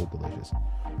 Stone cold delicious.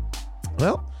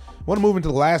 Well, I want to move into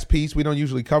the last piece. We don't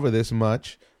usually cover this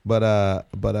much, but I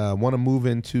want to move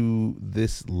into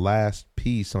this last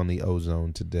piece on the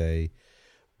Ozone today,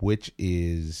 which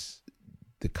is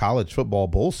the College Football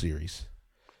Bowl Series.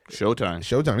 Showtime.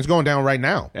 It's going down right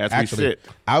now. As we sit.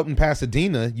 Out in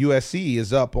Pasadena, USC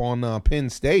is up on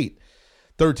Penn State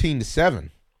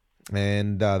 13-7.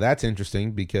 And that's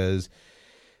interesting because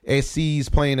SC's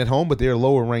playing at home, but they're a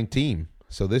lower ranked team.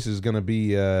 So this is going to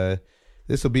be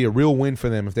this will be a real win for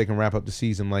them if they can wrap up the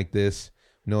season like this.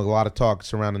 A lot of talk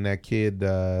surrounding that kid,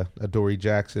 Adoree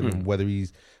Jackson, and whether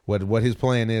what his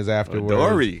plan is afterwards.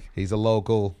 Dory. He's a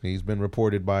local. He's been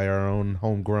reported by our own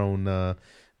homegrown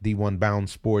D1 Bound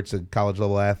Sports, college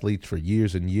level athletes for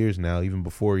years and years now, even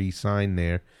before he signed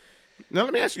there. Now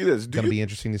let me ask you this: It's going to be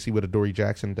interesting to see what Adoree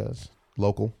Jackson does.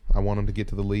 Local. I want him to get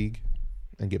to the league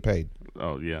and get paid.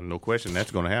 Oh yeah, no question,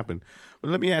 that's going to happen. But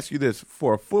let me ask you this: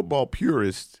 for a football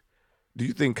purist, do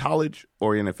you think college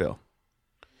or NFL?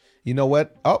 You know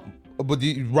what? Oh, but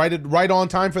right on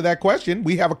time for that question.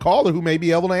 We have a caller who may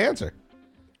be able to answer.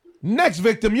 Next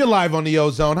victim, you're live on the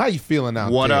Ozone. How you feeling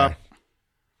out What there? up?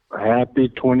 Happy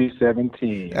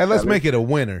 2017. And let's make it a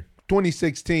winner.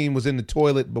 2016 was in the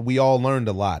toilet, but we all learned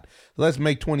a lot. Let's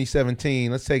make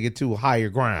 2017. Let's take it to a higher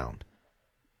ground.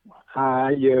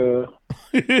 Higher.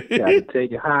 Gotta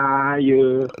take it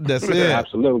higher. That's it.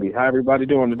 Absolutely. How everybody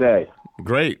doing today?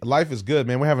 Great. Life is good,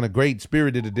 man. We're having a great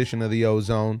spirited edition of the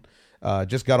Ozone.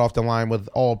 Just got off the line with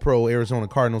All-Pro Arizona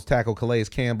Cardinals tackle Calais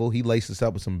Campbell. He laced us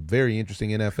up with some very interesting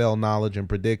NFL knowledge and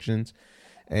predictions.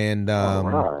 And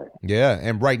yeah,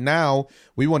 and right now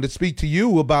we wanted to speak to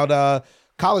you about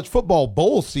college football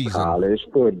bowl season. College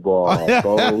football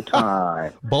bowl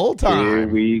time. Bowl time. Here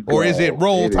we go. Or is it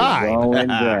roll tide? Going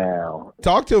down.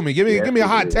 Talk to me. Give me a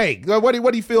hot it is. take. What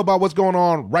do you feel about what's going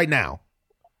on right now?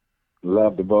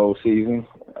 Love the bowl season.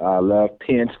 I love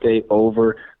Penn State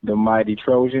over the mighty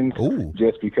Trojans. Ooh.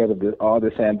 Just because of all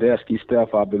the Sandusky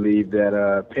stuff. I believe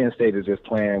that Penn State is just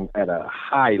playing at a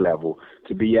high level.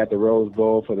 To be at the Rose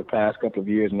Bowl for the past couple of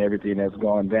years and everything that's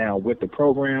gone down with the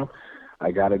program,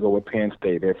 I got to go with Penn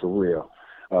State. They're for real.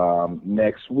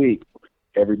 Next week,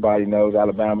 everybody knows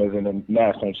Alabama is in the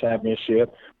national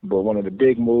championship, but one of the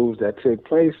big moves that took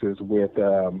place is with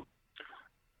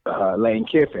Lane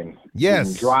Kiffin.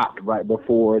 Yes. He dropped right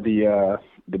before the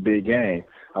big game.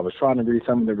 I was trying to read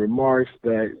some of the remarks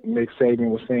that Nick Saban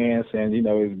was saying,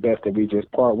 it's best that we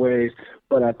just part ways.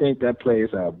 But I think that plays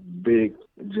a big,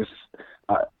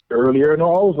 earlier in the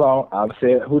Ozone, I've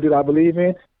said, who did I believe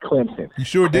in? Clemson. You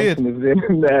sure did. Clemson is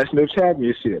in the national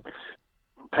championship.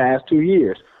 Past 2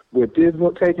 years. With this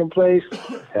one taking place,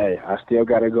 hey, I still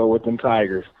got to go with them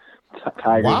Tigers.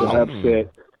 Tigers Wow.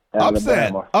 upset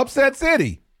Alabama. Upset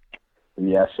City.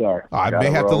 Yes, sir. I Gotta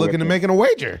may have to roll look with into it. making a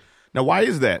wager. Now, why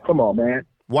is that? Come on, man.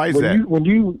 Why is when that?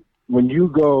 When you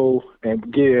go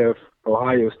and give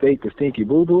Ohio State the stinky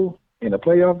boo boo in a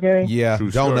playoff game, Yeah,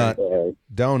 True donut. story.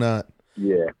 Donut.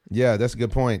 yeah. Yeah, that's a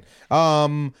good point.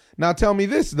 Now tell me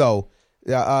this though.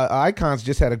 Icons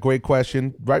just had a great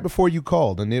question right before you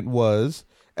called, and it was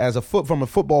from a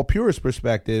football purist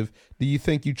perspective, do you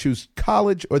think you choose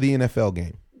college or the NFL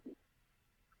game?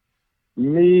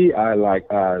 Me, I like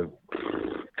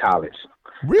college.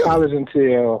 Really? College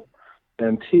until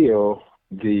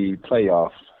the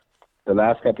playoffs. The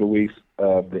last couple of weeks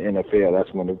of the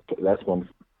NFL, that's when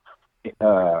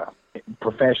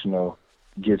professional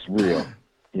gets real.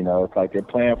 It's like they're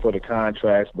playing for the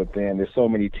contracts, but then there's so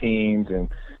many teams and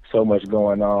so much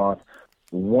going on.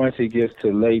 Once it gets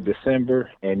to late December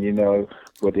and,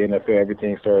 with the NFL,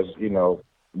 everything starts,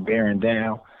 bearing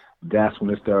down, that's when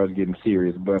it starts getting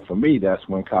serious. But for me, that's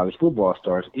when college football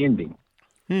starts ending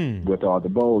with all the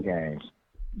bowl games.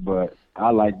 But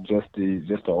I like just the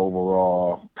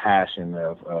overall passion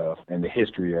of and the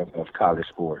history of college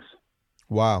sports.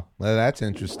 Wow, well, that's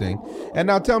interesting. And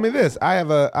now tell me this: I have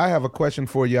a question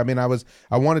for you. I mean, I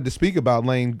wanted to speak about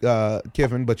Lane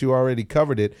Kiffin, but you already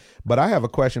covered it. But I have a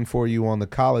question for you on the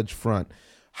college front.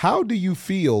 How do you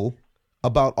feel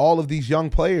about all of these young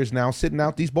players now sitting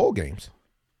out these bowl games?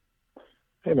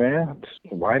 Hey, man,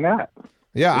 why not?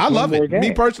 Yeah, I love it.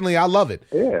 Me personally, I love it.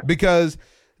 Yeah. Because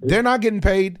they're not getting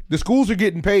paid. The schools are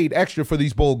getting paid extra for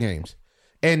these bowl games.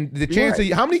 And the chance of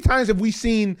how many times have we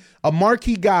seen a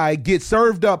marquee guy get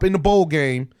served up in the bowl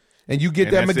game, and you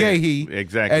get that McGahee,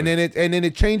 exactly, and then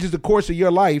it changes the course of your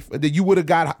life that you would have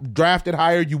got drafted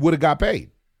higher, you would have got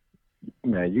paid.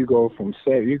 Man, you go from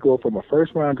a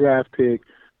first round draft pick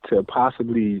to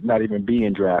possibly not even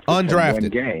being drafted, undrafted, from one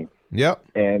game. Yep.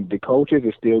 And the coaches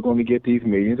are still going to get these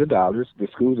millions of dollars. The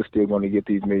schools are still going to get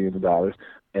these millions of dollars.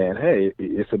 And, hey,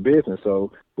 it's a business.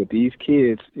 So with these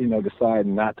kids,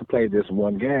 deciding not to play this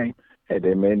one game, hey,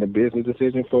 they made a business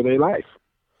decision for their life.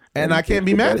 And I can't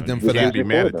be mad at them for that. Can't be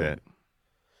mad at that.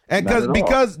 And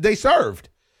because they served.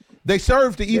 They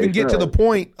served to even get to the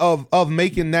point of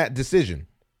making that decision.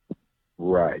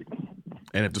 Right.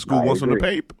 And if the school wants them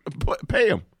to pay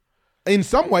them. In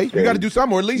some way, you got to do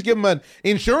something, or at least give them an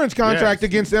insurance contract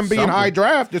against them being high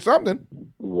draft or something.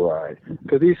 Right.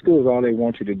 Because these schools, all they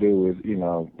want you to do is,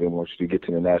 they want you to get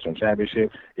to the national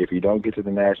championship. If you don't get to the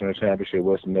national championship,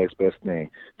 what's the next best thing?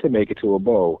 To make it to a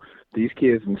bowl. These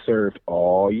kids have been served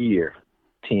all year.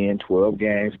 10, 12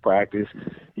 games practice,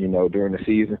 during the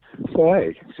season. So,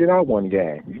 hey, sit out one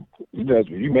game.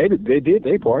 You made it. They did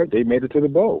their part. They made it to the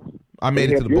bowl. I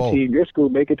made it to the bowl. Your school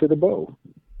make it to the bowl.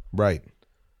 Right.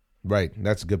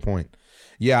 That's a good point.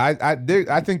 Yeah,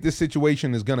 I think this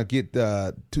situation is going to get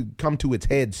to come to its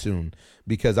head soon,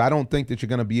 because I don't think that you're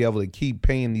going to be able to keep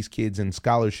paying these kids in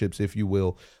scholarships, if you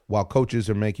will, while coaches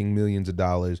are making millions of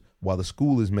dollars, while the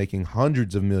school is making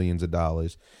hundreds of millions of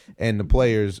dollars, and the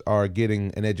players are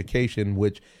getting an education,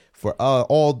 which for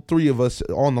all three of us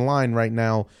on the line right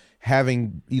now,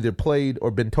 having either played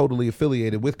or been totally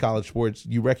affiliated with college sports,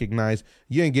 you recognize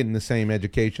you ain't getting the same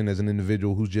education as an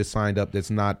individual who's just signed up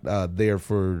that's not there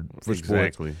for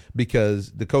sports.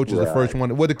 Because the coach is the first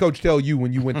one. What did the coach tell you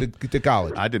when you went to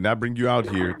college? I did not bring you out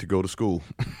here to go to school.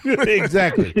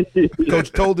 Exactly.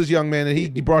 Coach told this young man that he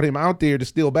brought him out there to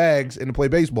steal bags and to play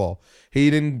baseball.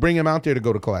 He didn't bring him out there to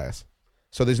go to class.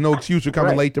 So there's no excuse for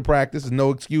coming late to practice. There's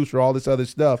no excuse for all this other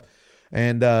stuff.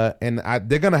 And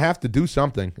they're gonna have to do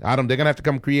something. They're gonna have to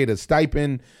come create a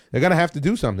stipend. They're gonna have to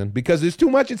do something, because there's too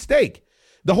much at stake.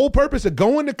 The whole purpose of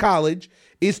going to college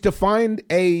is to find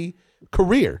a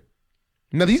career.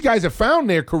 Now these guys have found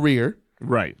their career,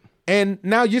 right? And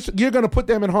now you're gonna put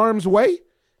them in harm's way,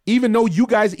 even though you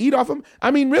guys eat off them.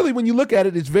 I mean, really, when you look at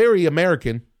it, it's very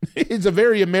American. It's a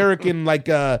very American, like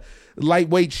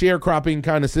lightweight sharecropping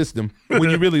kind of system when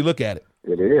you really look at it.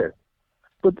 It is.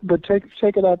 But check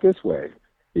it out this way,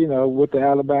 with the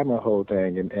Alabama whole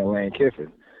thing and Lane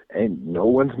Kiffin, and no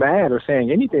one's mad or saying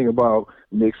anything about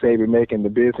Nick Saban making the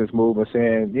business move and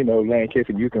saying, Lane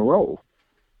Kiffin, you can roll.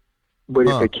 But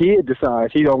if a kid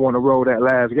decides he don't want to roll that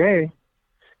last game,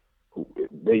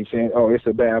 they saying, oh, it's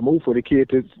a bad move for the kid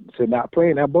to not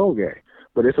play in that bowl game.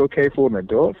 But it's okay for an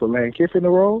adult, for Lane Kiffin to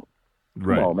roll.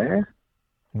 Right. Come on, man.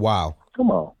 Wow.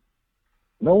 Come on.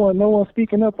 No one's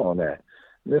speaking up on that.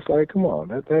 And it's like, come on,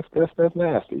 that's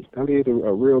nasty. That leaves a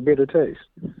real bitter taste.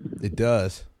 It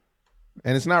does,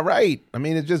 and it's not right. I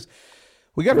mean, it's just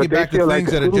we got to get back to things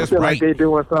that are just right. Like they're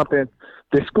doing something.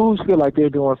 The schools feel like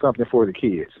they're doing something for the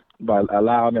kids by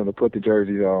allowing them to put the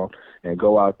jerseys on and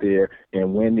go out there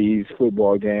and win these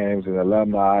football games, and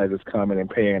alumni is coming and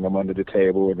paying them under the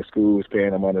table, and the school's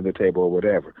paying them under the table or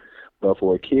whatever. But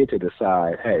for a kid to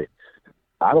decide, hey,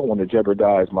 I don't want to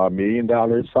jeopardize my $1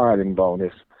 million signing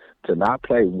bonus to not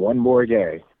play one more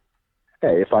game.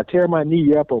 Hey, if I tear my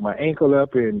knee up or my ankle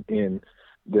up in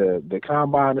the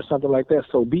combine or something like that,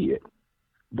 so be it.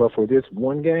 But for this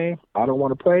one game, I don't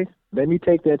want to play. Let me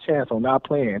take that chance on not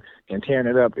playing and tearing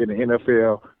it up in an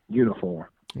NFL uniform.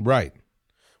 Right.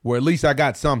 Where at least I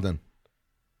got something.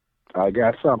 I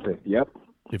got something, yep.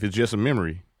 If it's just a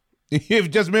memory. If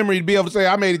just memory to be able to say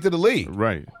I made it to the league.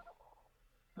 Right.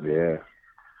 Yeah.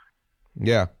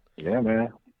 Yeah. Yeah,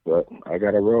 man. But I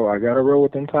gotta roll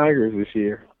with them Tigers this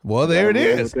year. Well, there it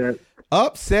is.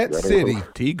 Upset City.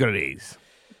 Tigres.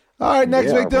 All right,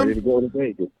 next I'm victim. ready to go to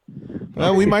Vegas.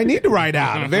 Well, we might need to write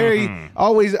out. Very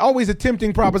always a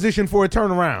tempting proposition for a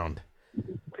turnaround.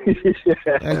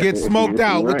 And get smoked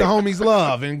out with the homies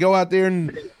love and go out there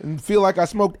and feel like I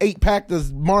smoked 8-pack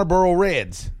of Marlboro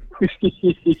Reds.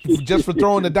 Just for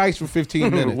throwing the dice for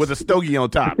 15 minutes. With a stogie on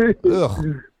top.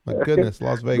 Ugh. My goodness,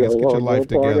 Las Vegas, get your life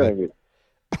together.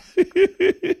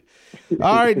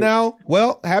 All right, now,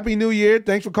 well, Happy New Year.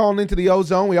 Thanks for calling into the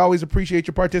Ozone. We always appreciate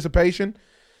your participation.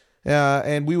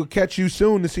 And we will catch you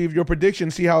soon to see if your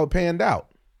predictions, see how it panned out.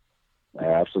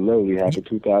 Absolutely. Happy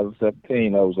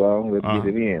 2017, Ozone. Let's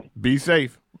get it in. Be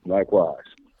safe. Likewise.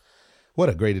 What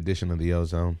a great edition of the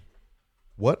Ozone.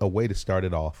 What a way to start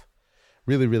it off.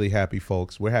 Really, really happy,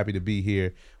 folks. We're happy to be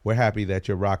here. We're happy that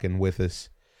you're rocking with us.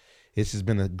 This has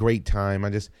been a great time.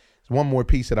 There's one more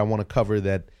piece that I want to cover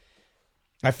that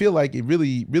I feel like it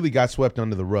really, really got swept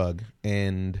under the rug.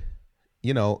 And,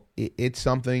 it's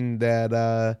something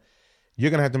that you're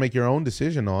going to have to make your own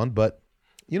decision on. But,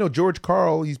 George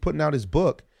Karl, he's putting out his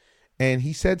book. And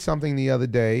he said something the other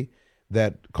day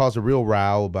that caused a real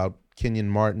row about Kenyon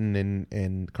Martin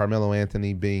and Carmelo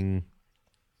Anthony being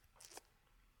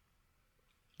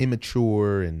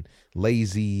immature and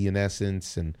lazy in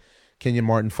essence. And Kenyon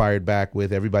Martin fired back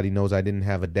with, everybody knows I didn't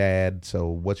have a dad, so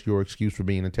what's your excuse for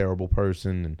being a terrible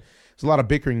person? And there's a lot of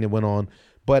bickering that went on.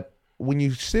 But when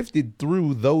you sifted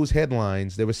through those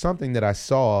headlines, there was something that I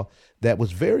saw that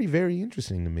was very, very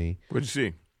interesting to me. What'd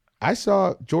you see? I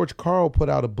saw George Karl put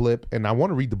out a blip, and I want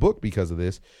to read the book because of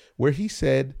this, where he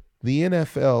said the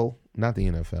NFL, not the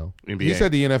NFL. NBA. He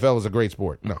said the NFL is a great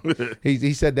sport. No.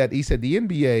 he said the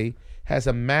NBA has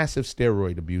a massive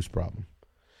steroid abuse problem.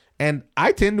 And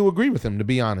I tend to agree with him, to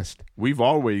be honest. We've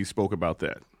always spoke about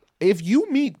that. if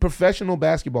you meet professional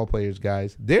basketball players,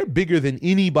 guys, they're bigger than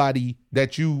anybody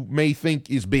that you may think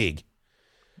is big.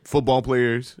 Football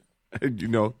players, you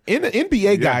know. In the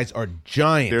NBA, guys are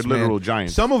giants. They're literal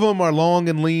giants. Some of them are long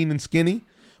and lean and skinny,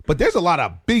 but there's a lot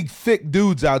of big, thick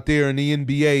dudes out there in the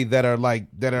NBA that are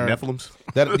Nephilims.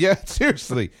 Yeah,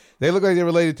 seriously, they look like they're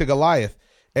related to Goliath.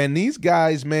 And these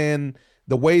guys, man,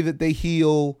 the way that they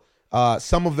heal,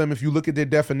 some of them, if you look at their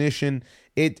definition,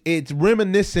 it's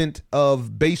reminiscent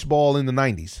of baseball in the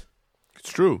 90s.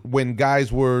 It's true. When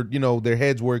guys were, their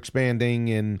heads were expanding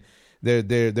and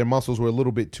their muscles were a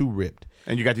little bit too ripped.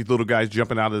 And you got these little guys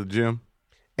jumping out of the gym.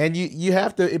 And you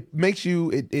have to, it begs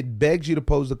you to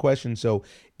pose the question, so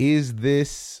is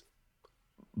this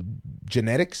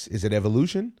genetics? Is it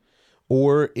evolution?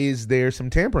 Or is there some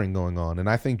tampering going on? And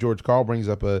I think George Karl brings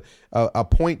up a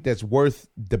point that's worth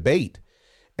debate.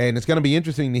 And it's going to be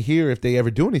interesting to hear if they ever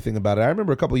do anything about it. I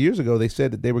remember a couple of years ago, they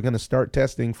said that they were going to start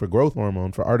testing for growth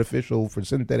hormone, for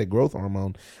synthetic growth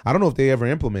hormone. I don't know if they ever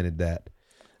implemented that.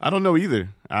 I don't know either.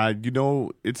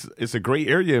 It's a gray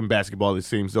area in basketball, it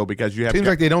seems, though, because you have... Seems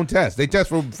like they don't test. They test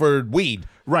for weed.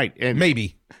 Right. And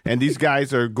maybe. And these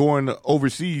guys are going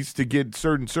overseas to get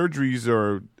certain surgeries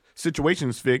or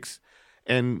situations fixed,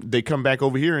 and they come back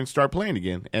over here and start playing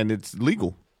again, and it's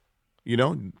legal.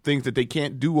 Things that they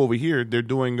can't do over here, they're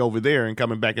doing over there and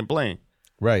coming back and playing.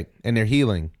 Right, and they're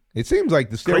healing. It seems like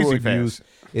the steroid use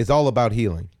is all about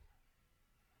healing.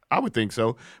 I would think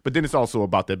so, but then it's also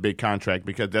about that big contract,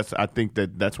 because I think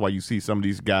that's why you see some of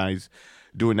these guys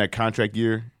doing that contract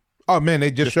year. Oh man,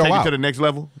 they just show take out it to the next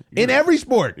level in every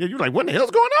sport. Yeah, you're like, what the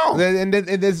hell's going on? And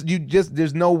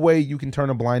there's no way you can turn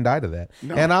a blind eye to that.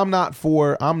 No. And I'm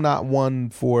not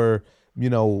one for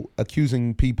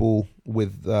accusing people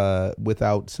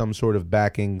without some sort of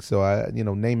backing. So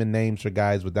naming names for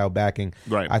guys without backing.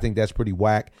 Right. I think that's pretty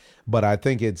whack. But I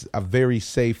think it's a very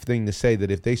safe thing to say that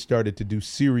if they started to do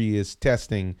serious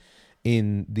testing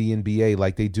in the NBA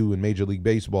like they do in Major League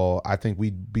Baseball, I think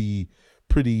we'd be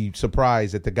pretty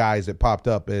surprised at the guys that popped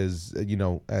up as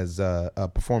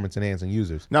performance enhancing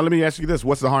users. Now let me ask you this: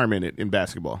 what's the harm in it in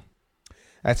basketball?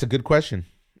 That's a good question.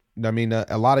 I mean,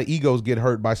 a lot of egos get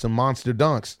hurt by some monster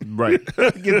dunks. Right.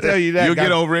 I can tell you that. You'll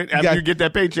get over it after you get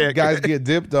that paycheck. Guys get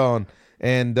dipped on.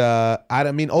 And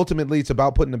ultimately, it's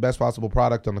about putting the best possible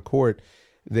product on the court.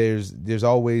 There's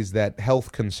always that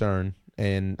health concern.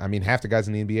 And, I mean, half the guys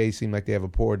in the NBA seem like they have a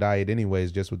poor diet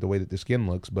anyways, just with the way that their skin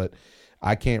looks. But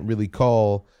I can't really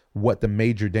call what the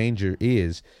major danger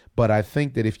is. But I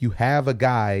think that if you have a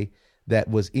guy that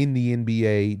was in the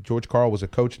NBA, George Karl was a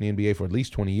coach in the NBA for at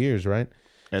least 20 years, right?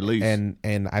 At least.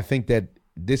 And I think that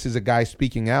this is a guy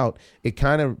speaking out. It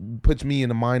kind of puts me in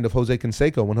the mind of Jose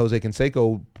Canseco when Jose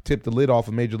Canseco tipped the lid off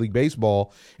of Major League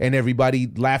Baseball and everybody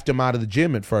laughed him out of the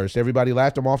gym at first. Everybody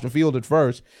laughed him off the field at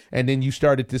first. And then you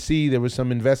started to see there was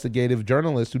some investigative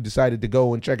journalists who decided to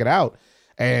go and check it out.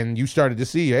 And you started to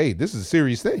see, hey, this is a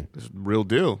serious thing. This is a real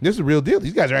deal. This is a real deal.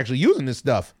 These guys are actually using this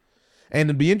stuff. And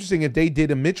it'd be interesting if they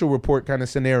did a Mitchell report kind of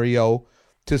scenario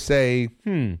to say,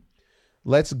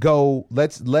 let's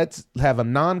have a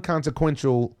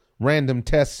non-consequential random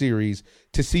test series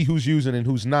to see who's using and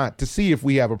who's not, to see if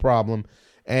we have a problem.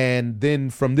 And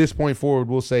then from this point forward,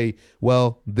 we'll say,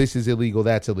 well, this is illegal,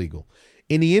 that's illegal.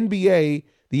 In the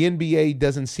NBA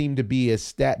doesn't seem to be as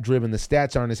stat-driven. The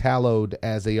stats aren't as hallowed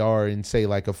as they are in, say,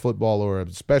 like a football or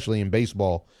especially in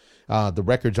baseball. The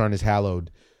records aren't as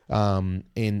hallowed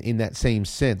in that same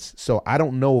sense. So I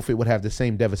don't know if it would have the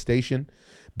same devastation.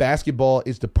 Basketball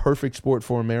is the perfect sport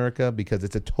for America because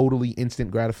it's a totally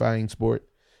instant gratifying sport.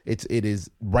 It is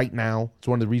right now. It's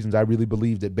one of the reasons I really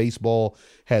believe that baseball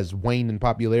has waned in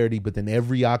popularity, but then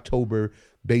every October,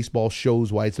 baseball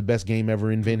shows why it's the best game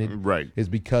ever invented. Right. Is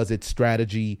because it's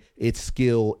strategy, it's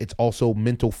skill, it's also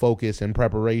mental focus and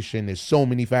preparation. There's so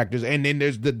many factors. And then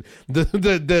there's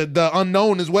the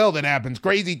unknown as well that happens.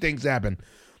 Crazy things happen.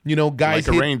 Guys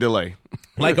like a rain delay.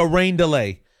 Like a rain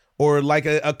delay. Or like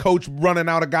a coach running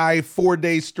out a guy 4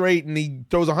 days straight and he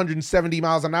throws 170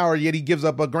 miles an hour, yet he gives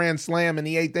up a grand slam in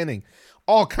the 8th inning.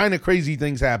 All kind of crazy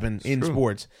things happen in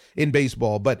sports, in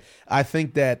baseball. But I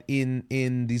think that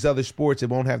in these other sports, it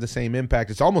won't have the same impact.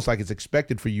 It's almost like it's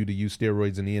expected for you to use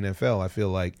steroids in the NFL. I feel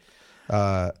like.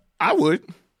 I would.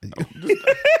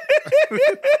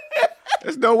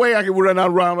 There's no way I could run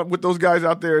around with those guys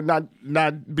out there and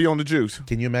not be on the juice.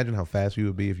 Can you imagine how fast you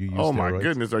would be if you used steroids? Oh, my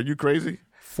goodness. Are you crazy?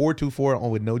 424 on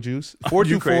with no juice.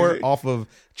 424 off of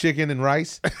chicken and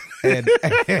rice, and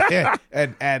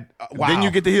wow. Then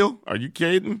you get the hill. Are you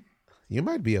kidding? You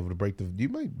might be able to break the. You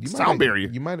might sound barrier.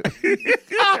 You might.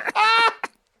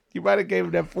 You might have gave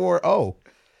him that 4-0.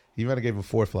 You might have gave him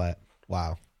 4 flat.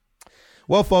 Wow.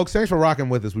 Well, folks, thanks for rocking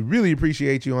with us. We really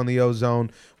appreciate you on the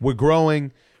Ozone. We're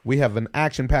growing. We have an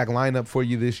action-packed lineup for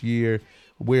you this year.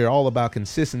 We're all about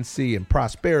consistency and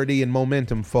prosperity and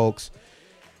momentum, folks.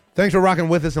 Thanks for rocking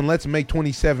with us, and let's make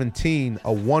 2017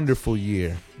 a wonderful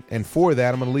year. And for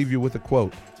that, I'm going to leave you with a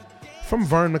quote from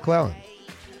Vern McClellan.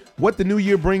 What the new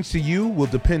year brings to you will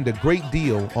depend a great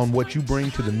deal on what you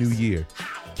bring to the new year.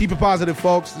 Keep it positive,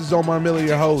 folks. This is Omar Miller,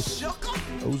 your host.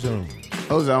 Ozone.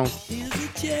 Ozone. Here's a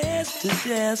chance to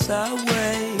dance our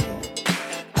way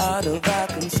out of our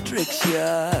constriction.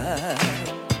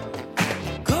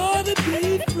 Gonna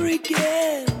be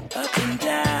freaking up and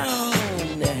down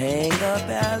the hang-up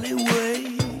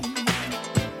alleyway.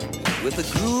 With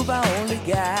a groove I only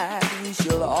got, we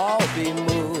shall all be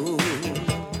moved.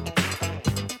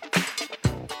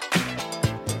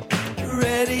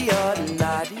 Ready